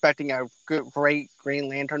 I was expecting a great Green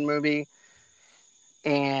Lantern movie,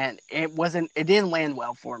 and it didn't land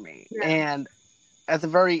well for me. Yeah. And at the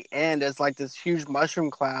very end, it's like this huge mushroom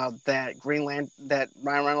cloud that that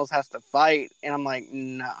Ryan Reynolds has to fight, and I'm like,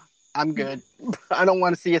 nah, I'm good. I don't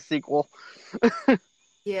want to see a sequel.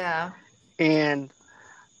 Yeah. And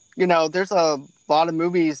there's a lot of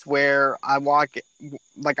movies where I walk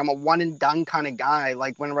like I'm a one and done kind of guy.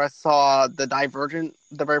 Like whenever I saw the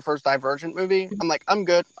very first Divergent movie, I'm like, I'm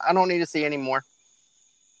good. I don't need to see any more.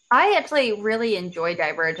 I actually really enjoyed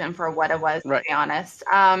Divergent for what it was, to be honest.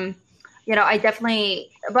 I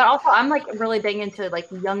definitely, but also I'm like really big into like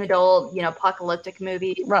young adult, apocalyptic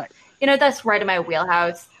movies. Right. That's right in my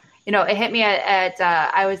wheelhouse. It hit me at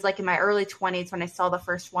I was like in my early 20s when I saw the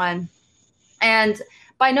first one. And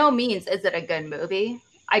by no means is it a good movie.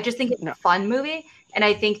 I just think it's a fun movie. And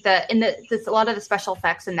I think that a lot of the special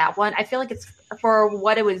effects in that one, I feel like it's for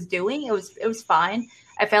what it was doing. It was fine.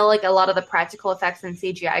 I felt like a lot of the practical effects and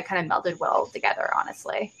CGI kind of melded well together,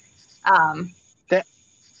 honestly. Mm-hmm.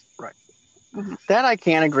 That I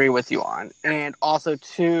can agree with you on. And also,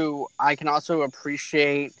 too, I can also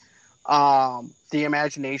appreciate the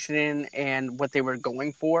imagination and what they were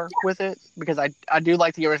going for with it, because I do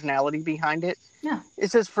like the originality behind it. Yeah.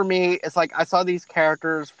 It's just, for me, it's like I saw these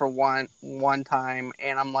characters for one time,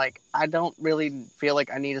 and I'm like, I don't really feel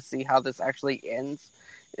like I need to see how this actually ends.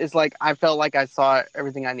 It's like I felt like I saw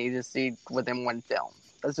everything I needed to see within one film.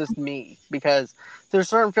 That's just me, because there's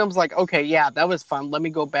certain films like, okay, yeah, that was fun. Let me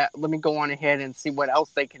go on ahead and see what else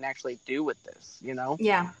they can actually do with this,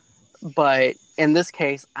 Yeah. But in this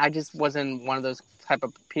case, I just wasn't one of those type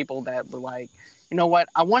of people that were like, you know what?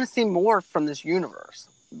 I want to see more from this universe.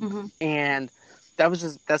 And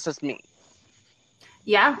that's just me.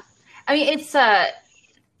 Yeah. I mean, it's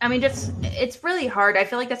really hard. I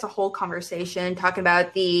feel like that's a whole conversation talking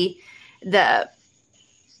about the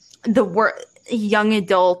young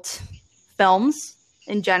adult films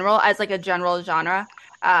in general as like a general genre.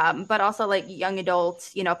 But also like young adult,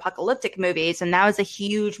 apocalyptic movies. And that was a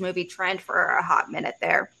huge movie trend for a hot minute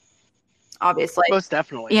there. Obviously. Most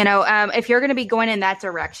definitely. If you're going to be going in that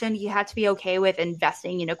direction, you have to be okay with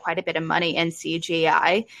investing, quite a bit of money in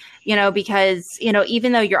CGI, because,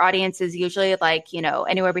 even though your audience is usually like,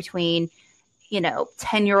 anywhere between,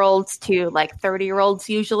 10-year-olds to like 30-year-olds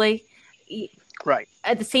usually. Right.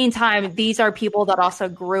 At the same time, these are people that also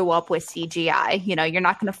grew up with CGI. You're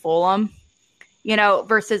not going to fool them,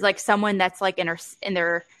 versus like someone that's like in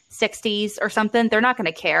their 60s or something. They're not going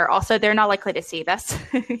to care. Also, they're not likely to see this.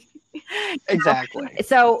 Exactly.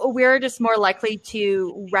 So we're just more likely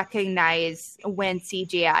to recognize when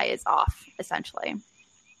CGI is off, essentially.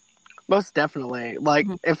 Most definitely. Like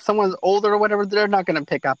if someone's older or whatever, they're not going to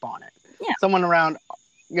pick up on it. Yeah. Someone around,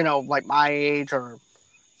 like my age or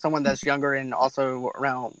someone that's younger and also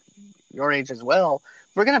around your age as well,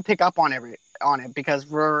 we're going to pick up on it because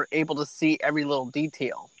we're able to see every little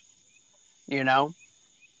detail,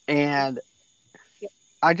 and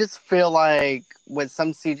I just feel like with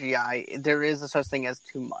some CGI, there is a such thing as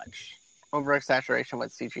too much over-exaggeration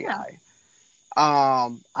with CGI. Yeah.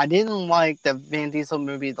 I didn't like the Vin Diesel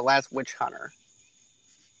movie, The Last Witch Hunter,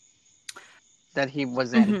 that he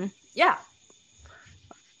was in. Yeah.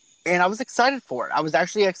 And I was excited for it. I was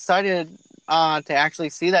actually excited to actually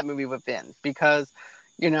see that movie with Vin because,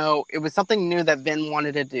 it was something new that Vin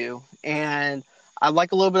wanted to do. And I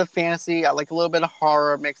like a little bit of fantasy. I like a little bit of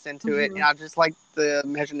horror mixed into it. And I just like the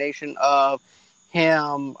imagination of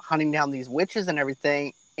him hunting down these witches and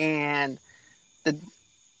everything. And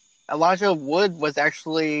Elijah Wood was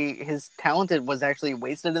actually, his talent was actually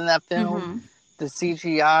wasted in that film. The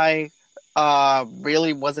CGI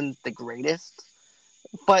really wasn't the greatest.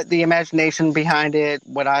 But the imagination behind it,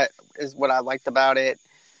 what I liked about it,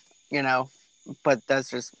 but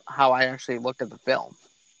that's just how I actually looked at the film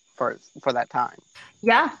for that time.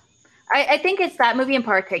 Yeah. I think it's that movie in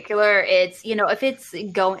particular. It's, if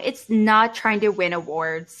it's not trying to win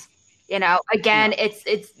awards, again,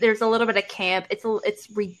 it's there's a little bit of camp. It's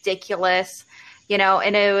ridiculous,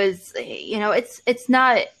 and it was, it's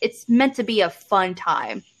meant to be a fun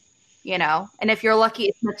time. And if you're lucky,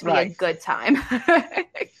 it's meant to be a good time.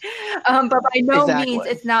 But by no means,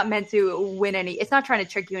 it's not meant to win any. It's not trying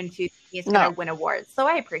to trick you into it's going to win awards. So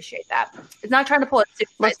I appreciate that. It's not trying to pull a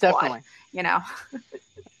Suicide Squad,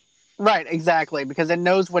 Right, exactly, because it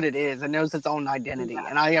knows what it is. It knows its own identity.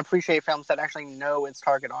 And I appreciate films that actually know its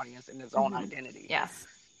target audience and its own identity. Yes.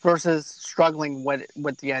 Versus struggling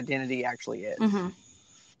what the identity actually is.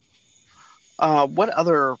 What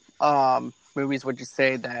other movies would you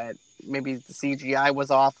say that maybe the CGI was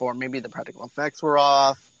off or maybe the practical effects were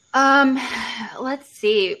off? Let's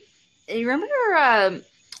see. You remember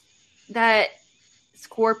that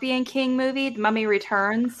Scorpion King movie, The Mummy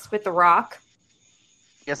Returns, with The Rock?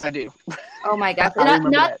 Yes, I do. Oh my gosh!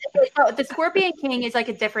 The Scorpion King is like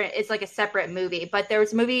it's like a separate movie. But there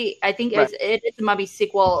was a movie, I think it's a Mummy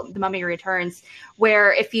sequel, The Mummy Returns,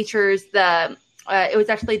 where it features it was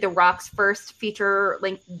actually The Rock's first feature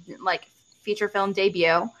film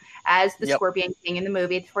debut as the Scorpion King in the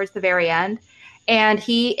movie towards the very end. And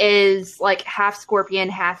he is like half scorpion,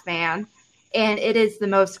 half man. And it is the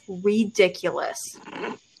most ridiculous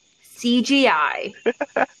CGI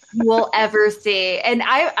you will ever see. And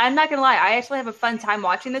I'm not going to lie, I actually have a fun time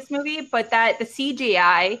watching this movie, but the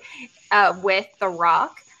CGI with The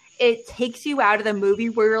Rock, it takes you out of the movie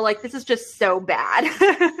where you're like, this is just so bad.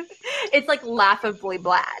 It's like laughably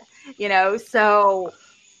bad, So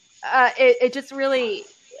it just really...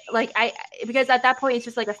 because at that point it's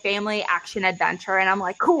just like a family action adventure and I'm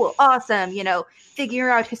like, cool, awesome,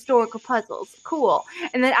 figuring out historical puzzles, cool.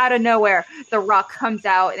 And then out of nowhere, The Rock comes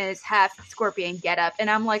out in his half scorpion getup and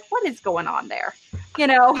I'm like, what is going on there?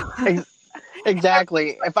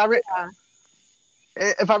 Exactly. If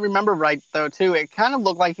I remember right though too, it kind of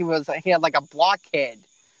looked like he had like a blockhead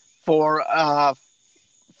for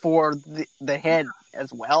the head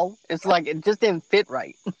as well. It's like it just didn't fit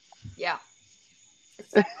right. Yeah.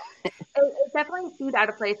 It definitely seemed out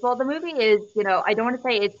of place. Well, the movie is, I don't want to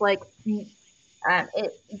say it's like,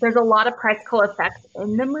 there's a lot of practical effects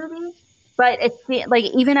in the movie, but it's like,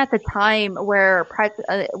 even at the time where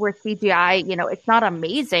CGI, it's not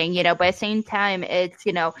amazing, but at the same time, it's,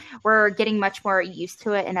 we're getting much more used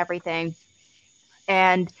to it and everything.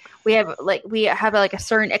 And we have a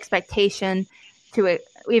certain expectation to it,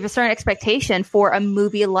 we have a certain expectation for a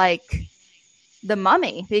movie like The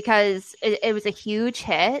Mummy, because it was a huge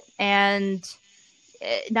hit, and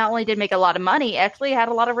it not only did make a lot of money, it actually had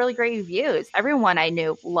a lot of really great reviews. Everyone I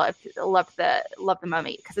knew loved the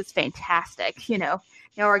Mummy because it's fantastic. No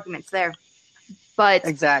arguments there. But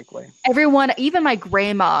exactly, everyone, even my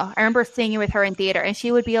grandma, I remember seeing it with her in theater, and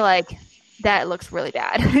she would be like, "That looks really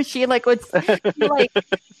bad." she would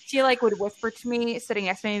whisper to me, sitting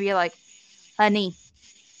next to me, and be like, "Honey,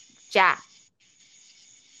 Jack,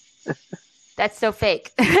 that's so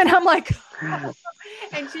fake." And I'm like,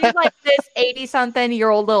 and she's like this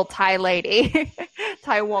 80-something-year-old little Thai lady,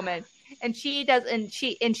 Thai woman. And she loves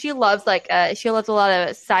she loves a lot of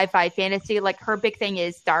sci-fi fantasy. Like, her big thing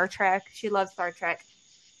is Star Trek. She loves Star Trek.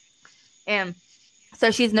 And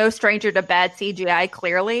so she's no stranger to bad CGI,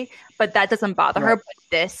 clearly, but that doesn't bother her. But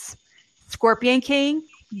this Scorpion King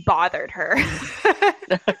bothered her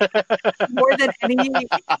more than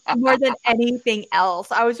anything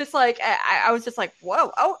else. I was just like,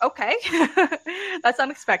 whoa, oh, okay. That's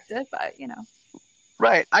unexpected, but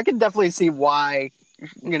Right. I can definitely see why,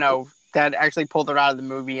 that actually pulled her out of the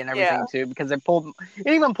movie and everything too, because it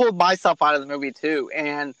even pulled myself out of the movie too.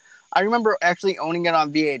 And I remember actually owning it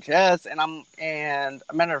on VHS, and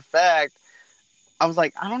a matter of fact, I was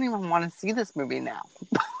like, I don't even want to see this movie now.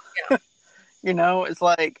 Yeah. It's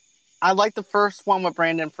like, I like the first one with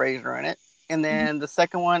Brendan Fraser in it, and then the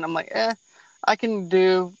second one, I'm like, I can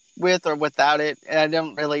do with or without it, and I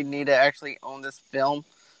don't really need to actually own this film,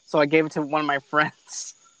 so I gave it to one of my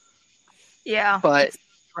friends. Yeah, but it's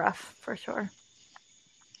rough for sure.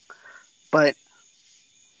 But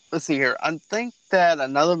let's see here. I think that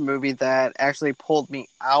another movie that actually pulled me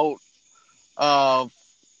out of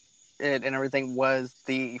it and everything was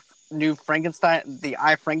the new Frankenstein, the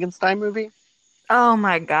I, Frankenstein movie. Oh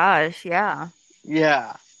my gosh, yeah.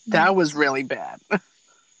 Yeah, that was really bad.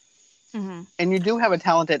 Mm-hmm. And you do have a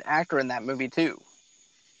talented actor in that movie too.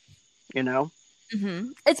 Mm-hmm.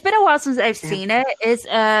 It's been a while since I've seen it.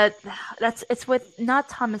 It's with not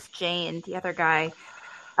Thomas Jane, the other guy.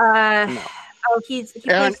 No. Oh, he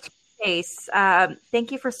plays Two-Face.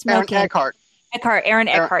 Thank you for smoking. Aaron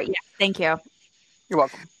Eckhart. Yeah, thank you. You're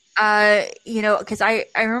welcome. Because I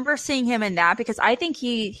remember seeing him in that, because I think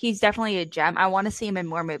he's definitely a gem. I want to see him in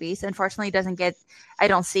more movies. Unfortunately, I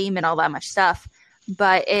don't see him in all that much stuff.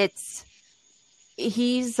 But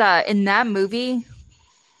he's in that movie.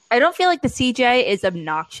 I don't feel like the CGI is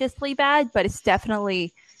obnoxiously bad, but it's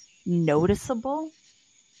definitely noticeable.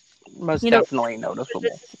 Most definitely noticeable.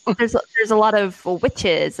 There's a lot of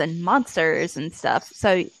witches and monsters and stuff.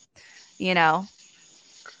 So,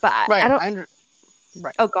 but right. I don't.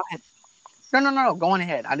 Right. Oh, go ahead. No. Go on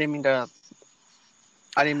ahead. I didn't mean to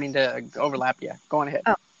overlap you. Go on ahead.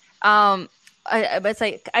 Oh, it's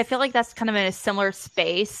like, I feel like that's kind of in a similar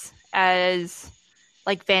space as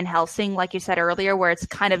like Van Helsing, like you said earlier, where it's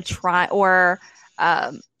kind of The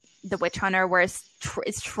Witch Hunter, where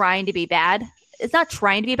it's trying to be bad. It's not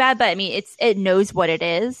trying to be bad, but I mean, it knows what it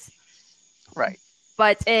is. Right.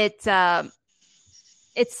 But I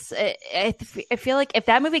feel like if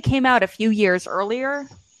that movie came out a few years earlier,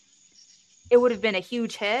 it would have been a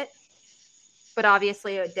huge hit. But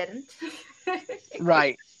obviously it didn't.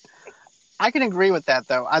 Right. I can agree with that,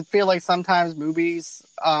 though. I feel like sometimes movies,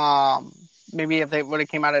 maybe if they would have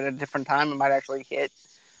came out at a different time, it might actually hit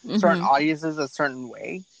certain audiences a certain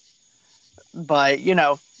way. But,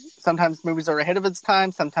 sometimes movies are ahead of its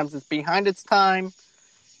time. Sometimes it's behind its time.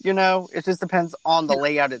 It just depends on the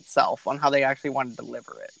layout itself, on how they actually want to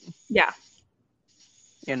deliver it. Yeah.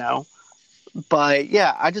 But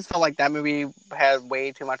yeah, I just felt like that movie had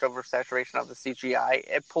way too much oversaturation of the CGI.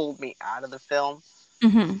 It pulled me out of the film.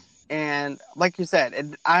 Mm-hmm. And like you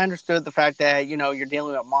said, I understood the fact that, you're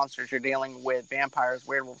dealing with monsters, you're dealing with vampires,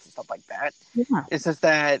 werewolves, and stuff like that. Yeah. It's just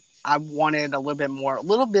that I wanted a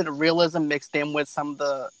little bit of realism mixed in with some of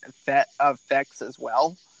the effects as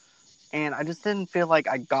well. And I just didn't feel like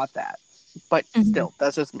I got that. But still,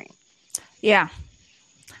 that's just me. Yeah.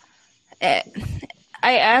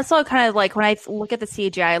 I also kind of like, when I look at the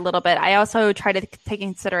CGI a little bit, I also try to take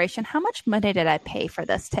into consideration, how much money did I pay for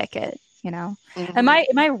this ticket? Am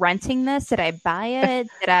I renting this? Did I buy it?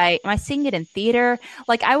 Am I seeing it in theater?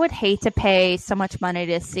 Like, I would hate to pay so much money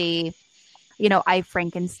to see, I,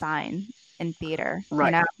 Frankenstein in theater,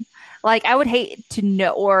 right. Like, I would hate to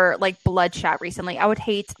know, or like Bloodshot recently, I would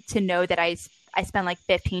hate to know that I spent like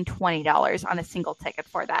 $15-$20 on a single ticket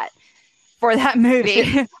for that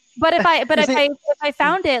movie. But if I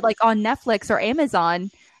found it like on Netflix or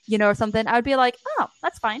Amazon, or something, I would be like, oh,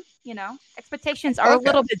 that's fine. Expectations are a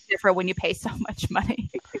little bit different when you pay so much money.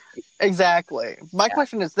 Exactly. My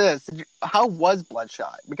question is this: how was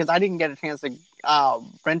Bloodshot? Because I didn't get a chance to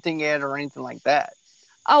renting it or anything like that.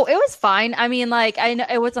 Oh, it was fine. I mean, like, I know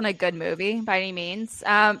it wasn't a good movie by any means.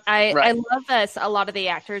 I love this. A lot of the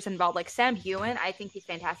actors involved, like Sam Heughan, I think he's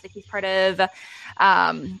fantastic. He's part of,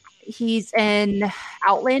 he's in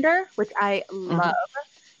Outlander, which I love.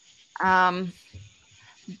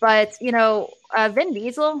 But Vin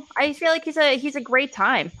Diesel, I feel like he's a great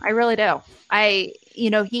time. I really do.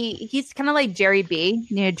 He's kind of like Jerry B,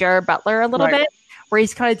 Jared Butler a little bit, where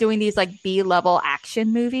he's kind of doing these like B-level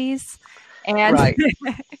action movies. And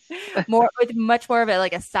with much more of a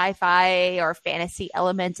like a sci-fi or fantasy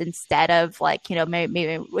element instead of like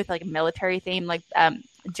maybe with like a military theme like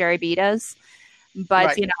Jerry B does.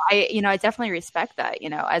 But I definitely respect that.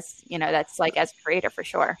 That's like as a creator for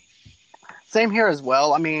sure. Same here as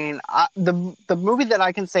well. I mean, the movie that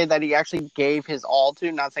I can say that he actually gave his all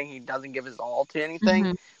to, not saying he doesn't give his all to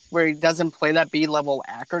anything, where he doesn't play that B-level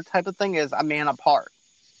actor type of thing, is A Man Apart.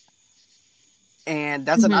 And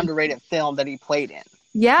that's an underrated film that he played in.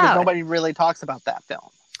 Yeah. Nobody really talks about that film.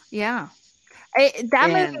 Yeah.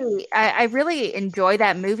 Movie, I really enjoy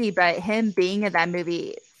that movie, but him being in that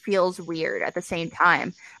movie feels weird at the same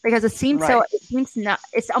time because it seems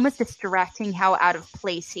it's almost distracting how out of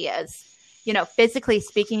place he is. Physically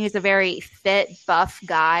speaking, he's a very fit, buff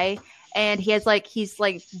guy. And he's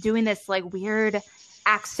doing this like weird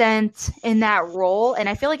accent in that role. And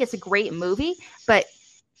I feel like it's a great movie, but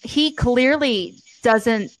he clearly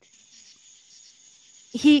doesn't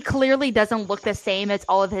look the same as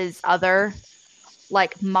all of his other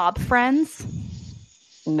like mob friends.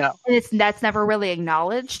 No. And that's never really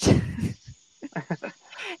acknowledged.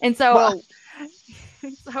 And so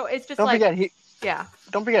it's just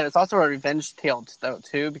don't forget it's also a revenge tale though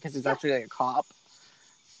too, because he's actually a cop.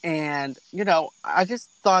 And I just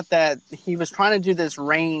thought that he was trying to do this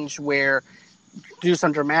range where do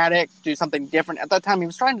some dramatic, do something different. At that time, he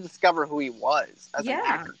was trying to discover who he was as an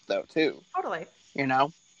actor, though, too. Totally.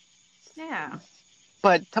 Yeah.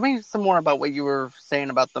 But tell me some more about what you were saying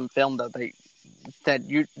about the film, though,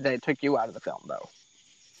 that took you out of the film, though.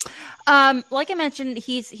 Like I mentioned,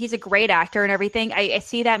 he's a great actor and everything. I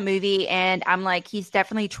see that movie and I'm like, he's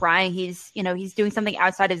definitely trying. He's doing something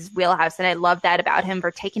outside his wheelhouse, and I love that about him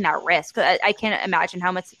for taking that risk. I can't imagine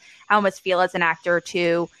how it must feel as an actor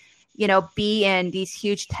to be in these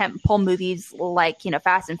huge tentpole movies like,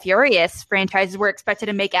 Fast and Furious franchises were expected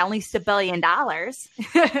to make at least $1 billion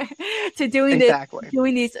to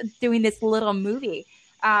doing this little movie,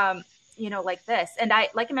 like this. And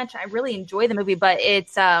like I mentioned, I really enjoy the movie, but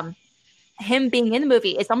it's, him being in the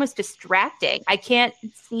movie is almost distracting. I can't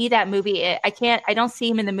see that movie. I don't see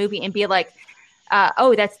him in the movie and be like,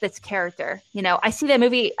 oh, that's this character. I see that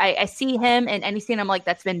movie. I see him in any scene. I'm like,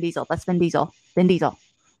 that's Vin Diesel. That's Vin Diesel. Vin Diesel.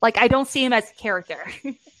 Like, I don't see him as a character.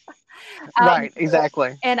 Right,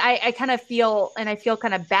 exactly. And I kind of feel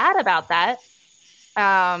kind of bad about that.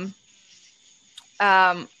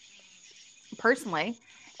 Personally.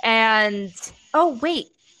 And, oh, wait,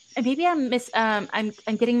 maybe I'm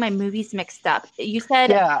getting my movies mixed up. You said,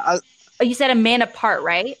 you said A Man Apart,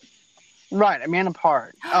 right? Right, A Man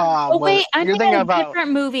Apart. Wait, I'm thinking of a different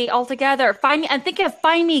movie altogether. I'm thinking of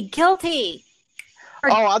Find Me Guilty.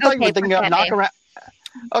 I thought you were thinking of Knock Around.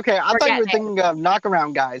 Okay, I thought you were thinking of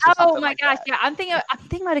Knockaround Guys. Oh my gosh, yeah, I'm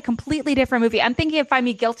thinking about a completely different movie. I'm thinking of Find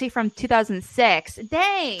Me Guilty from 2006.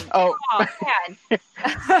 Dang. Oh man.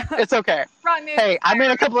 It's okay. Wrong movie. Hey, I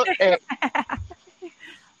made a couple of.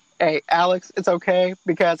 Hey, Alex, it's okay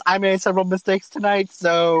because I made several mistakes tonight.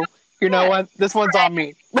 So you know what? This one's on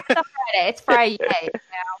me. It's Friday.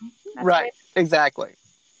 Right. Exactly.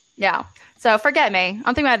 Yeah. So forget me.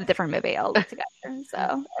 I'm thinking about a different movie altogether.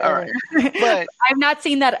 So all right, but I've not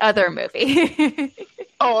seen that other movie.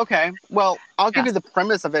 Oh, okay. Well, I'll give you the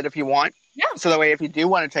premise of it if you want. Yeah. So that way, if you do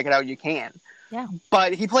want to check it out, you can. Yeah.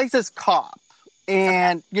 But he plays this cop,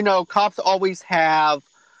 and cops always have,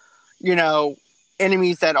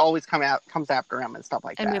 enemies that always comes after him and stuff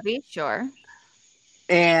like that. A movie, sure.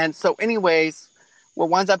 And so, anyways, what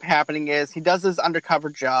winds up happening is he does this undercover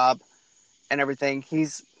job and everything.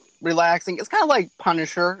 He's relaxing. It's kind of like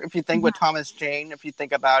Punisher, if you think with Thomas Jane, if you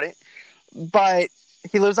think about it. But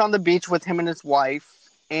he lives on the beach with him and his wife.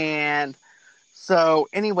 And so,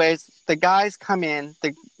 anyways, the guys come in,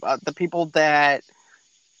 the people that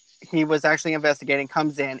he was actually investigating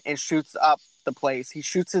comes in and shoots up the place. He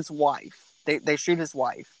shoots his wife. They shoot his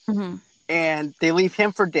wife. Mm-hmm. And they leave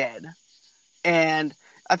him for dead. And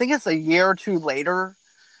I think it's a year or two later,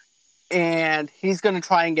 and he's going to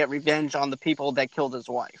try and get revenge on the people that killed his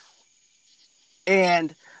wife.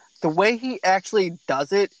 And the way he actually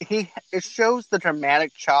does it, it shows the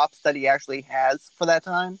dramatic chops that he actually has for that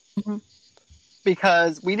time. Mm-hmm.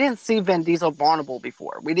 Because we didn't see Vin Diesel vulnerable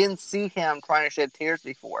before. We didn't see him trying to shed tears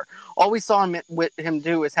before. All we saw him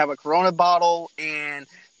do is have a Corona bottle and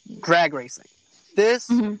drag racing. This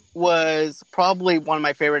was probably one of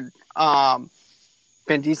my favorite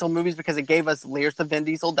Vin Diesel movies because it gave us layers of Vin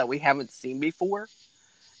Diesel that we haven't seen before.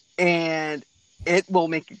 And it will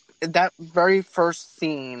make that very first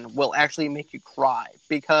scene will actually make you cry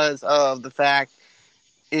because of the fact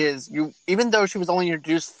is even though she was only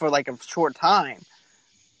introduced for like a short time,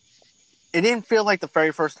 it didn't feel like the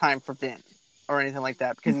very first time for Vin or anything like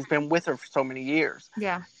that because he's been with her for so many years.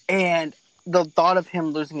 Yeah. And the thought of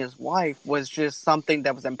him losing his wife was just something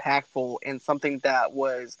that was impactful and something that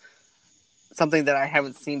I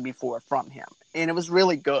haven't seen before from him. And it was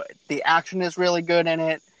really good. The action is really good in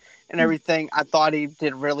it and everything. I thought he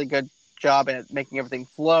did a really good job at making everything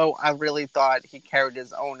flow. I really thought he carried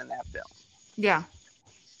his own in that film. Yeah.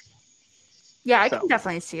 Yeah, I can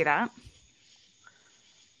definitely see that.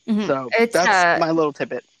 So that's my little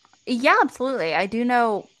tidbit. Yeah, absolutely. I do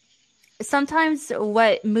know sometimes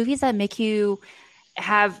what movies that make you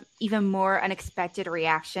have even more unexpected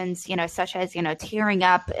reactions, such as, tearing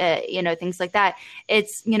up, things like that.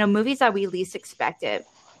 It's, movies that we least expected,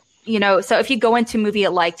 so if you go into a movie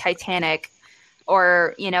like Titanic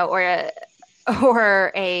or,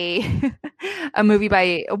 or a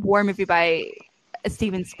war movie by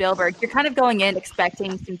Steven Spielberg, you're kind of going in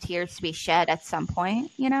expecting some tears to be shed at some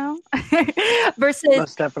point, versus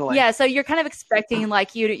most definitely. Yeah. So you're kind of expecting you're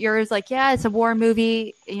like, yeah, it's a war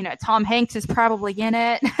movie. Tom Hanks is probably in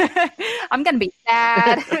it. I'm going to be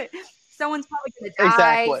sad. Someone's probably going to die.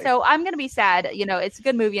 Exactly. So I'm going to be sad. It's a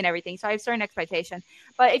good movie and everything. So I have certain expectation,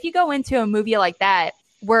 but if you go into a movie like that,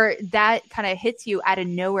 where that kind of hits you out of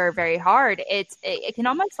nowhere very hard, it can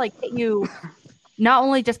almost like hit you not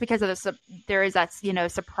only just because of there is that,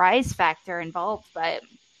 surprise factor involved, but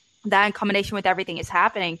that in combination with everything is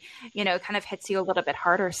happening, kind of hits you a little bit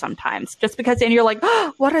harder sometimes just because then you're like,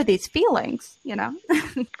 oh, what are these feelings,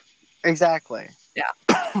 Exactly.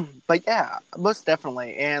 Yeah. But yeah, most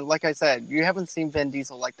definitely. And like I said, you haven't seen Vin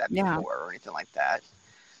Diesel like that before or anything like that.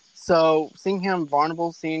 So seeing him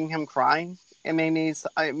vulnerable, seeing him crying, it made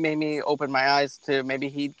me open my eyes to maybe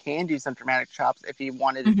he can do some dramatic chops if he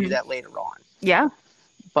wanted to do that later on. Yeah.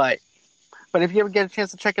 But if you ever get a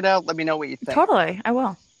chance to check it out, let me know what you think. Totally. I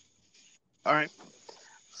will. All right.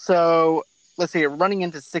 So let's see, running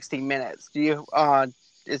into 60 minutes. Do you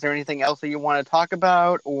is there anything else that you want to talk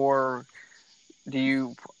about, or do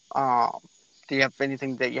you have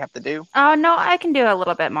anything that you have to do? Oh, no, I can do a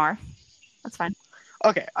little bit more. That's fine.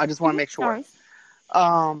 Okay, I just want to make sure. No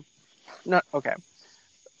worries. No, okay.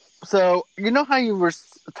 So, you know how you were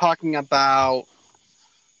talking about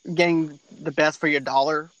getting the best for your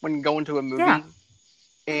dollar when you go into a movie? Yeah.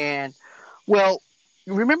 And, well,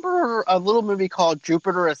 remember a little movie called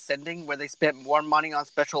Jupiter Ascending where they spent more money on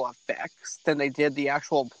special effects than they did the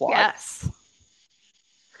actual plot? Yes.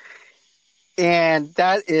 And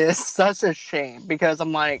that is such a shame because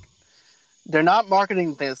I'm like, they're not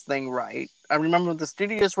marketing this thing right. I remember the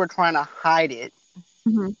studios were trying to hide it.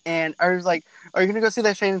 Mm-hmm. And I was like, are you going to go see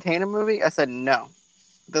that Channing Tatum movie? I said, no.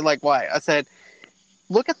 They're like, why? I said,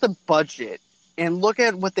 look at the budget and look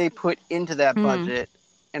at what they put into that budget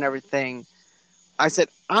and everything. I said,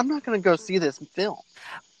 I'm not going to go see this film.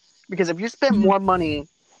 Because if you spend more money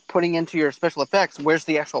putting into your special effects, where's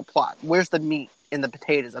the actual plot? Where's the meat in the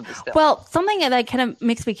potatoes of this film? Well, something that kind of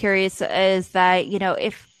makes me curious is that,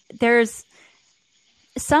 if there's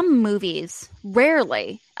some movies,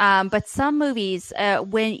 rarely, but some movies,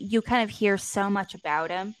 when you kind of hear so much about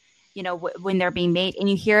them, when they're being made and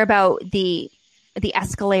you hear about the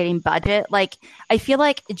escalating budget, like I feel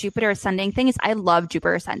like Jupiter Ascending thing is, I love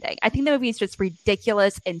Jupiter Ascending. I think the movie is just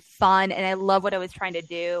ridiculous and fun. And I love what it was trying to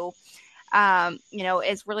do.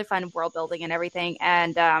 It's really fun world building and everything.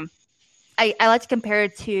 And I like to compare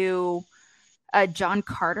it to John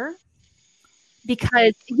Carter.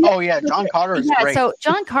 Because John Carter is great. So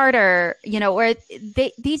John Carter, where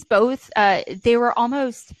these both they were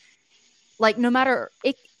almost like, no matter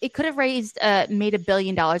it could have made $1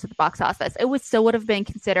 billion at the box office, it would have been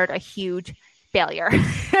considered a huge failure.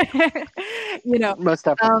 Most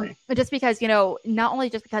definitely. Just because not only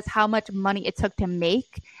just because how much money it took to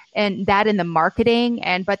make, and that in the marketing,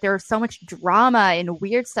 but there was so much drama and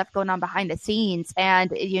weird stuff going on behind the scenes, and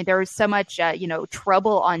there was so much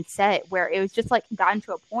trouble on set where it was just like gotten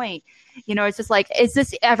to a point, it's just like, is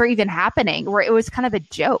this ever even happening? Where it was kind of a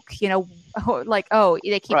joke, like, oh,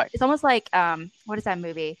 they keep. Right. It's almost like what is that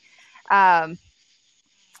movie?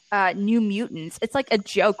 New Mutants. It's like a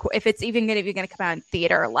joke if it's even going to come out in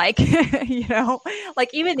theater. Like,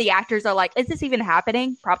 like even the actors are like, is this even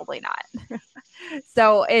happening? Probably not.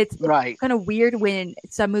 So it's kind of weird when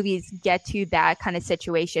some movies get to that kind of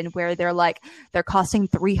situation where they're costing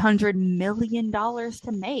 $300 million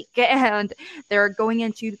to make, and they're going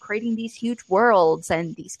into creating these huge worlds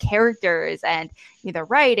and these characters and the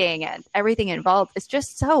writing and everything involved. It's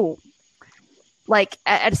just so like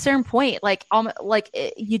at a certain point,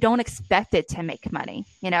 you don't expect it to make money.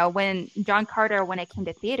 When John Carter, when it came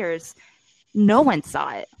to theaters, no one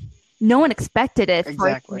saw it. No one expected it for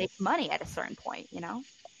it to make money at a certain point,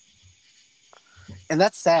 And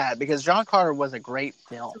that's sad because John Carter was a great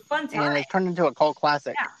film. It's a fun time. And it turned into a cult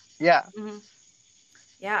classic. Yeah. Mm-hmm.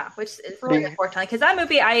 Yeah, which is really unfortunate because that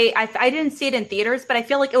movie, I didn't see it in theaters, but I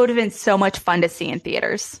feel like it would have been so much fun to see in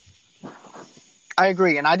theaters. I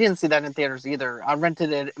agree. And I didn't see that in theaters either. I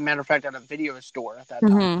rented it, matter of fact, at a video store at that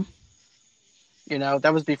time.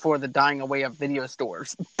 That was before the dying away of video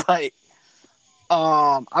stores. But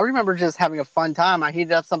I remember just having a fun time. I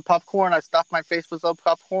heated up some popcorn. I stuffed my face with some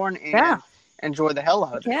popcorn and enjoyed the hell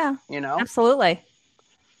out of it. Yeah. Absolutely.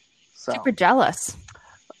 So. Super jealous.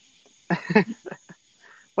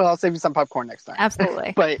 Well, I'll save you some popcorn next time.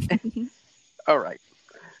 Absolutely. But, all right.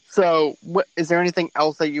 So, is there anything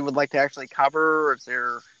else that you would like to actually cover? Or is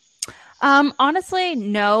there... Honestly,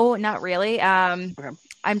 no, not really. Okay.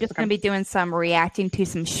 I'm just going to be doing some reacting to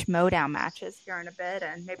some Schmoedown matches here in a bit,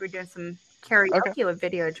 and maybe doing some karaoke with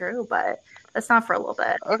Video Drew, but that's not for a little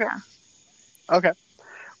bit. Okay. Yeah. Okay.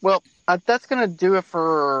 Well, that's going to do it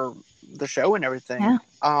for the show and everything. Yeah.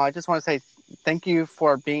 I just want to say thank you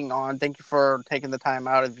for being on. Thank you for taking the time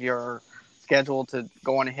out of your schedule to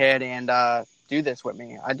go on ahead and do this with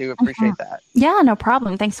me. I do appreciate that. Yeah, no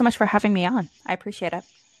problem. Thanks so much for having me on. I appreciate it.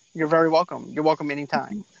 You're very welcome. You're welcome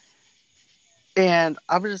anytime. And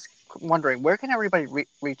I was just wondering, where can everybody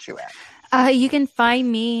reach you at? You can find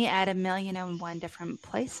me at 1,000,001 different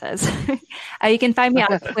places. You can find me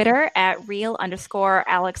on Twitter at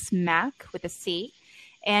real_AlexMack with a C.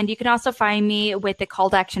 And you can also find me with the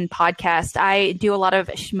Call to Action podcast. I do a lot of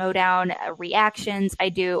Schmoedown reactions. I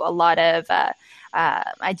do a lot of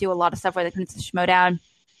stuff where it comes to Schmoedown.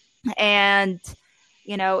 And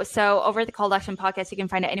so over at the Call to Action podcast, you can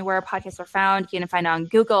find it anywhere podcasts are found. You can find it on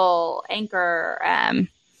Google, Anchor,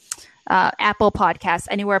 Apple Podcasts,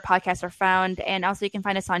 anywhere podcasts are found. And also you can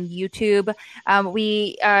find us on YouTube.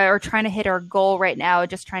 We are trying to hit our goal right now,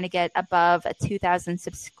 just trying to get above 2,000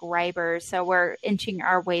 subscribers. So we're inching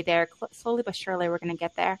our way there. Slowly but surely, we're going to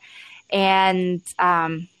get there. And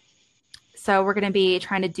so we're going to be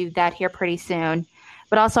trying to do that here pretty soon.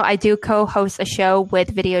 But also, I do co-host a show with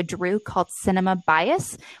Video Drew called Cinema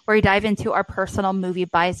Bias, where we dive into our personal movie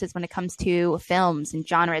biases when it comes to films and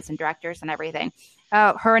genres and directors and everything.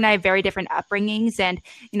 Her and I have very different upbringings and,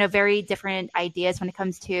 very different ideas when it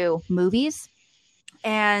comes to movies.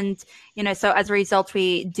 And, so as a result,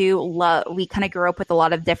 we kind of grew up with a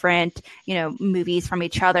lot of different, movies from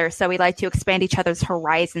each other. So we like to expand each other's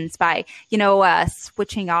horizons by,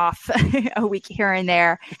 switching off a week here and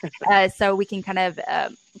there. So we can kind of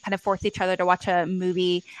force each other to watch a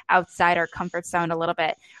movie outside our comfort zone a little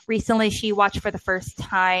bit. Recently, she watched for the first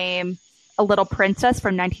time A Little Princess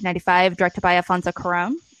from 1995, directed by Alfonso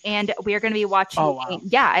Cuarón. And we are going to be watching. Oh, wow.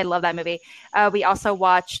 Yeah, I love that movie. We also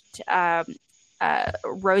watched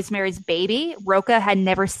Rosemary's Baby. Roca had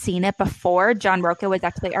never seen it before. John Roca was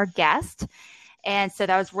actually our guest. And so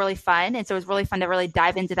that was really fun. And so it was really fun to really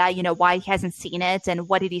dive into that, why he hasn't seen it and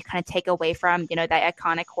what did he kind of take away from, that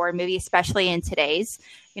iconic horror movie, especially in today's,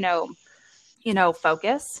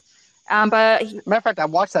 focus. But matter of fact, I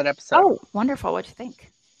watched that episode. Oh, wonderful. What'd you think?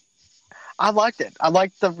 I liked it. I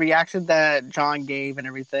liked the reaction that John gave and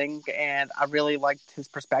everything, and I really liked his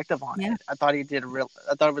perspective on it. I thought I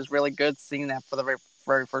thought it was really good seeing that for the very,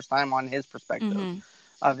 very first time on his perspective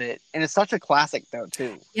of it. And it's such a classic, though,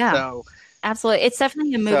 too. Yeah, so, absolutely. It's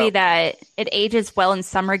definitely a movie that it ages well in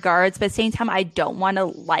some regards, but at the same time, I don't want to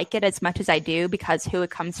like it as much as I do because who it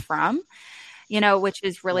comes from, which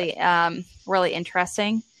is really, really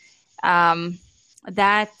interesting.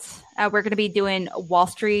 We're going to be doing Wall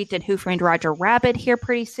Street and Who Framed Roger Rabbit here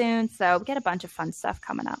pretty soon. So we got a bunch of fun stuff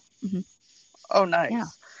coming up. Mm-hmm. Oh, nice. Yeah.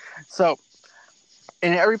 So,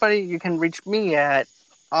 and everybody, you can reach me at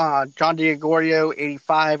John DiGregorio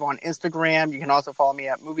 85 on Instagram. You can also follow me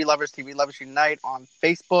at Movie Lovers TV Lovers Unite on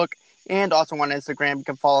Facebook, and also on Instagram. You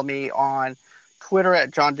can follow me on Twitter at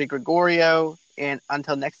John DiGregorio. And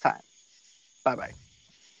until next time, bye-bye.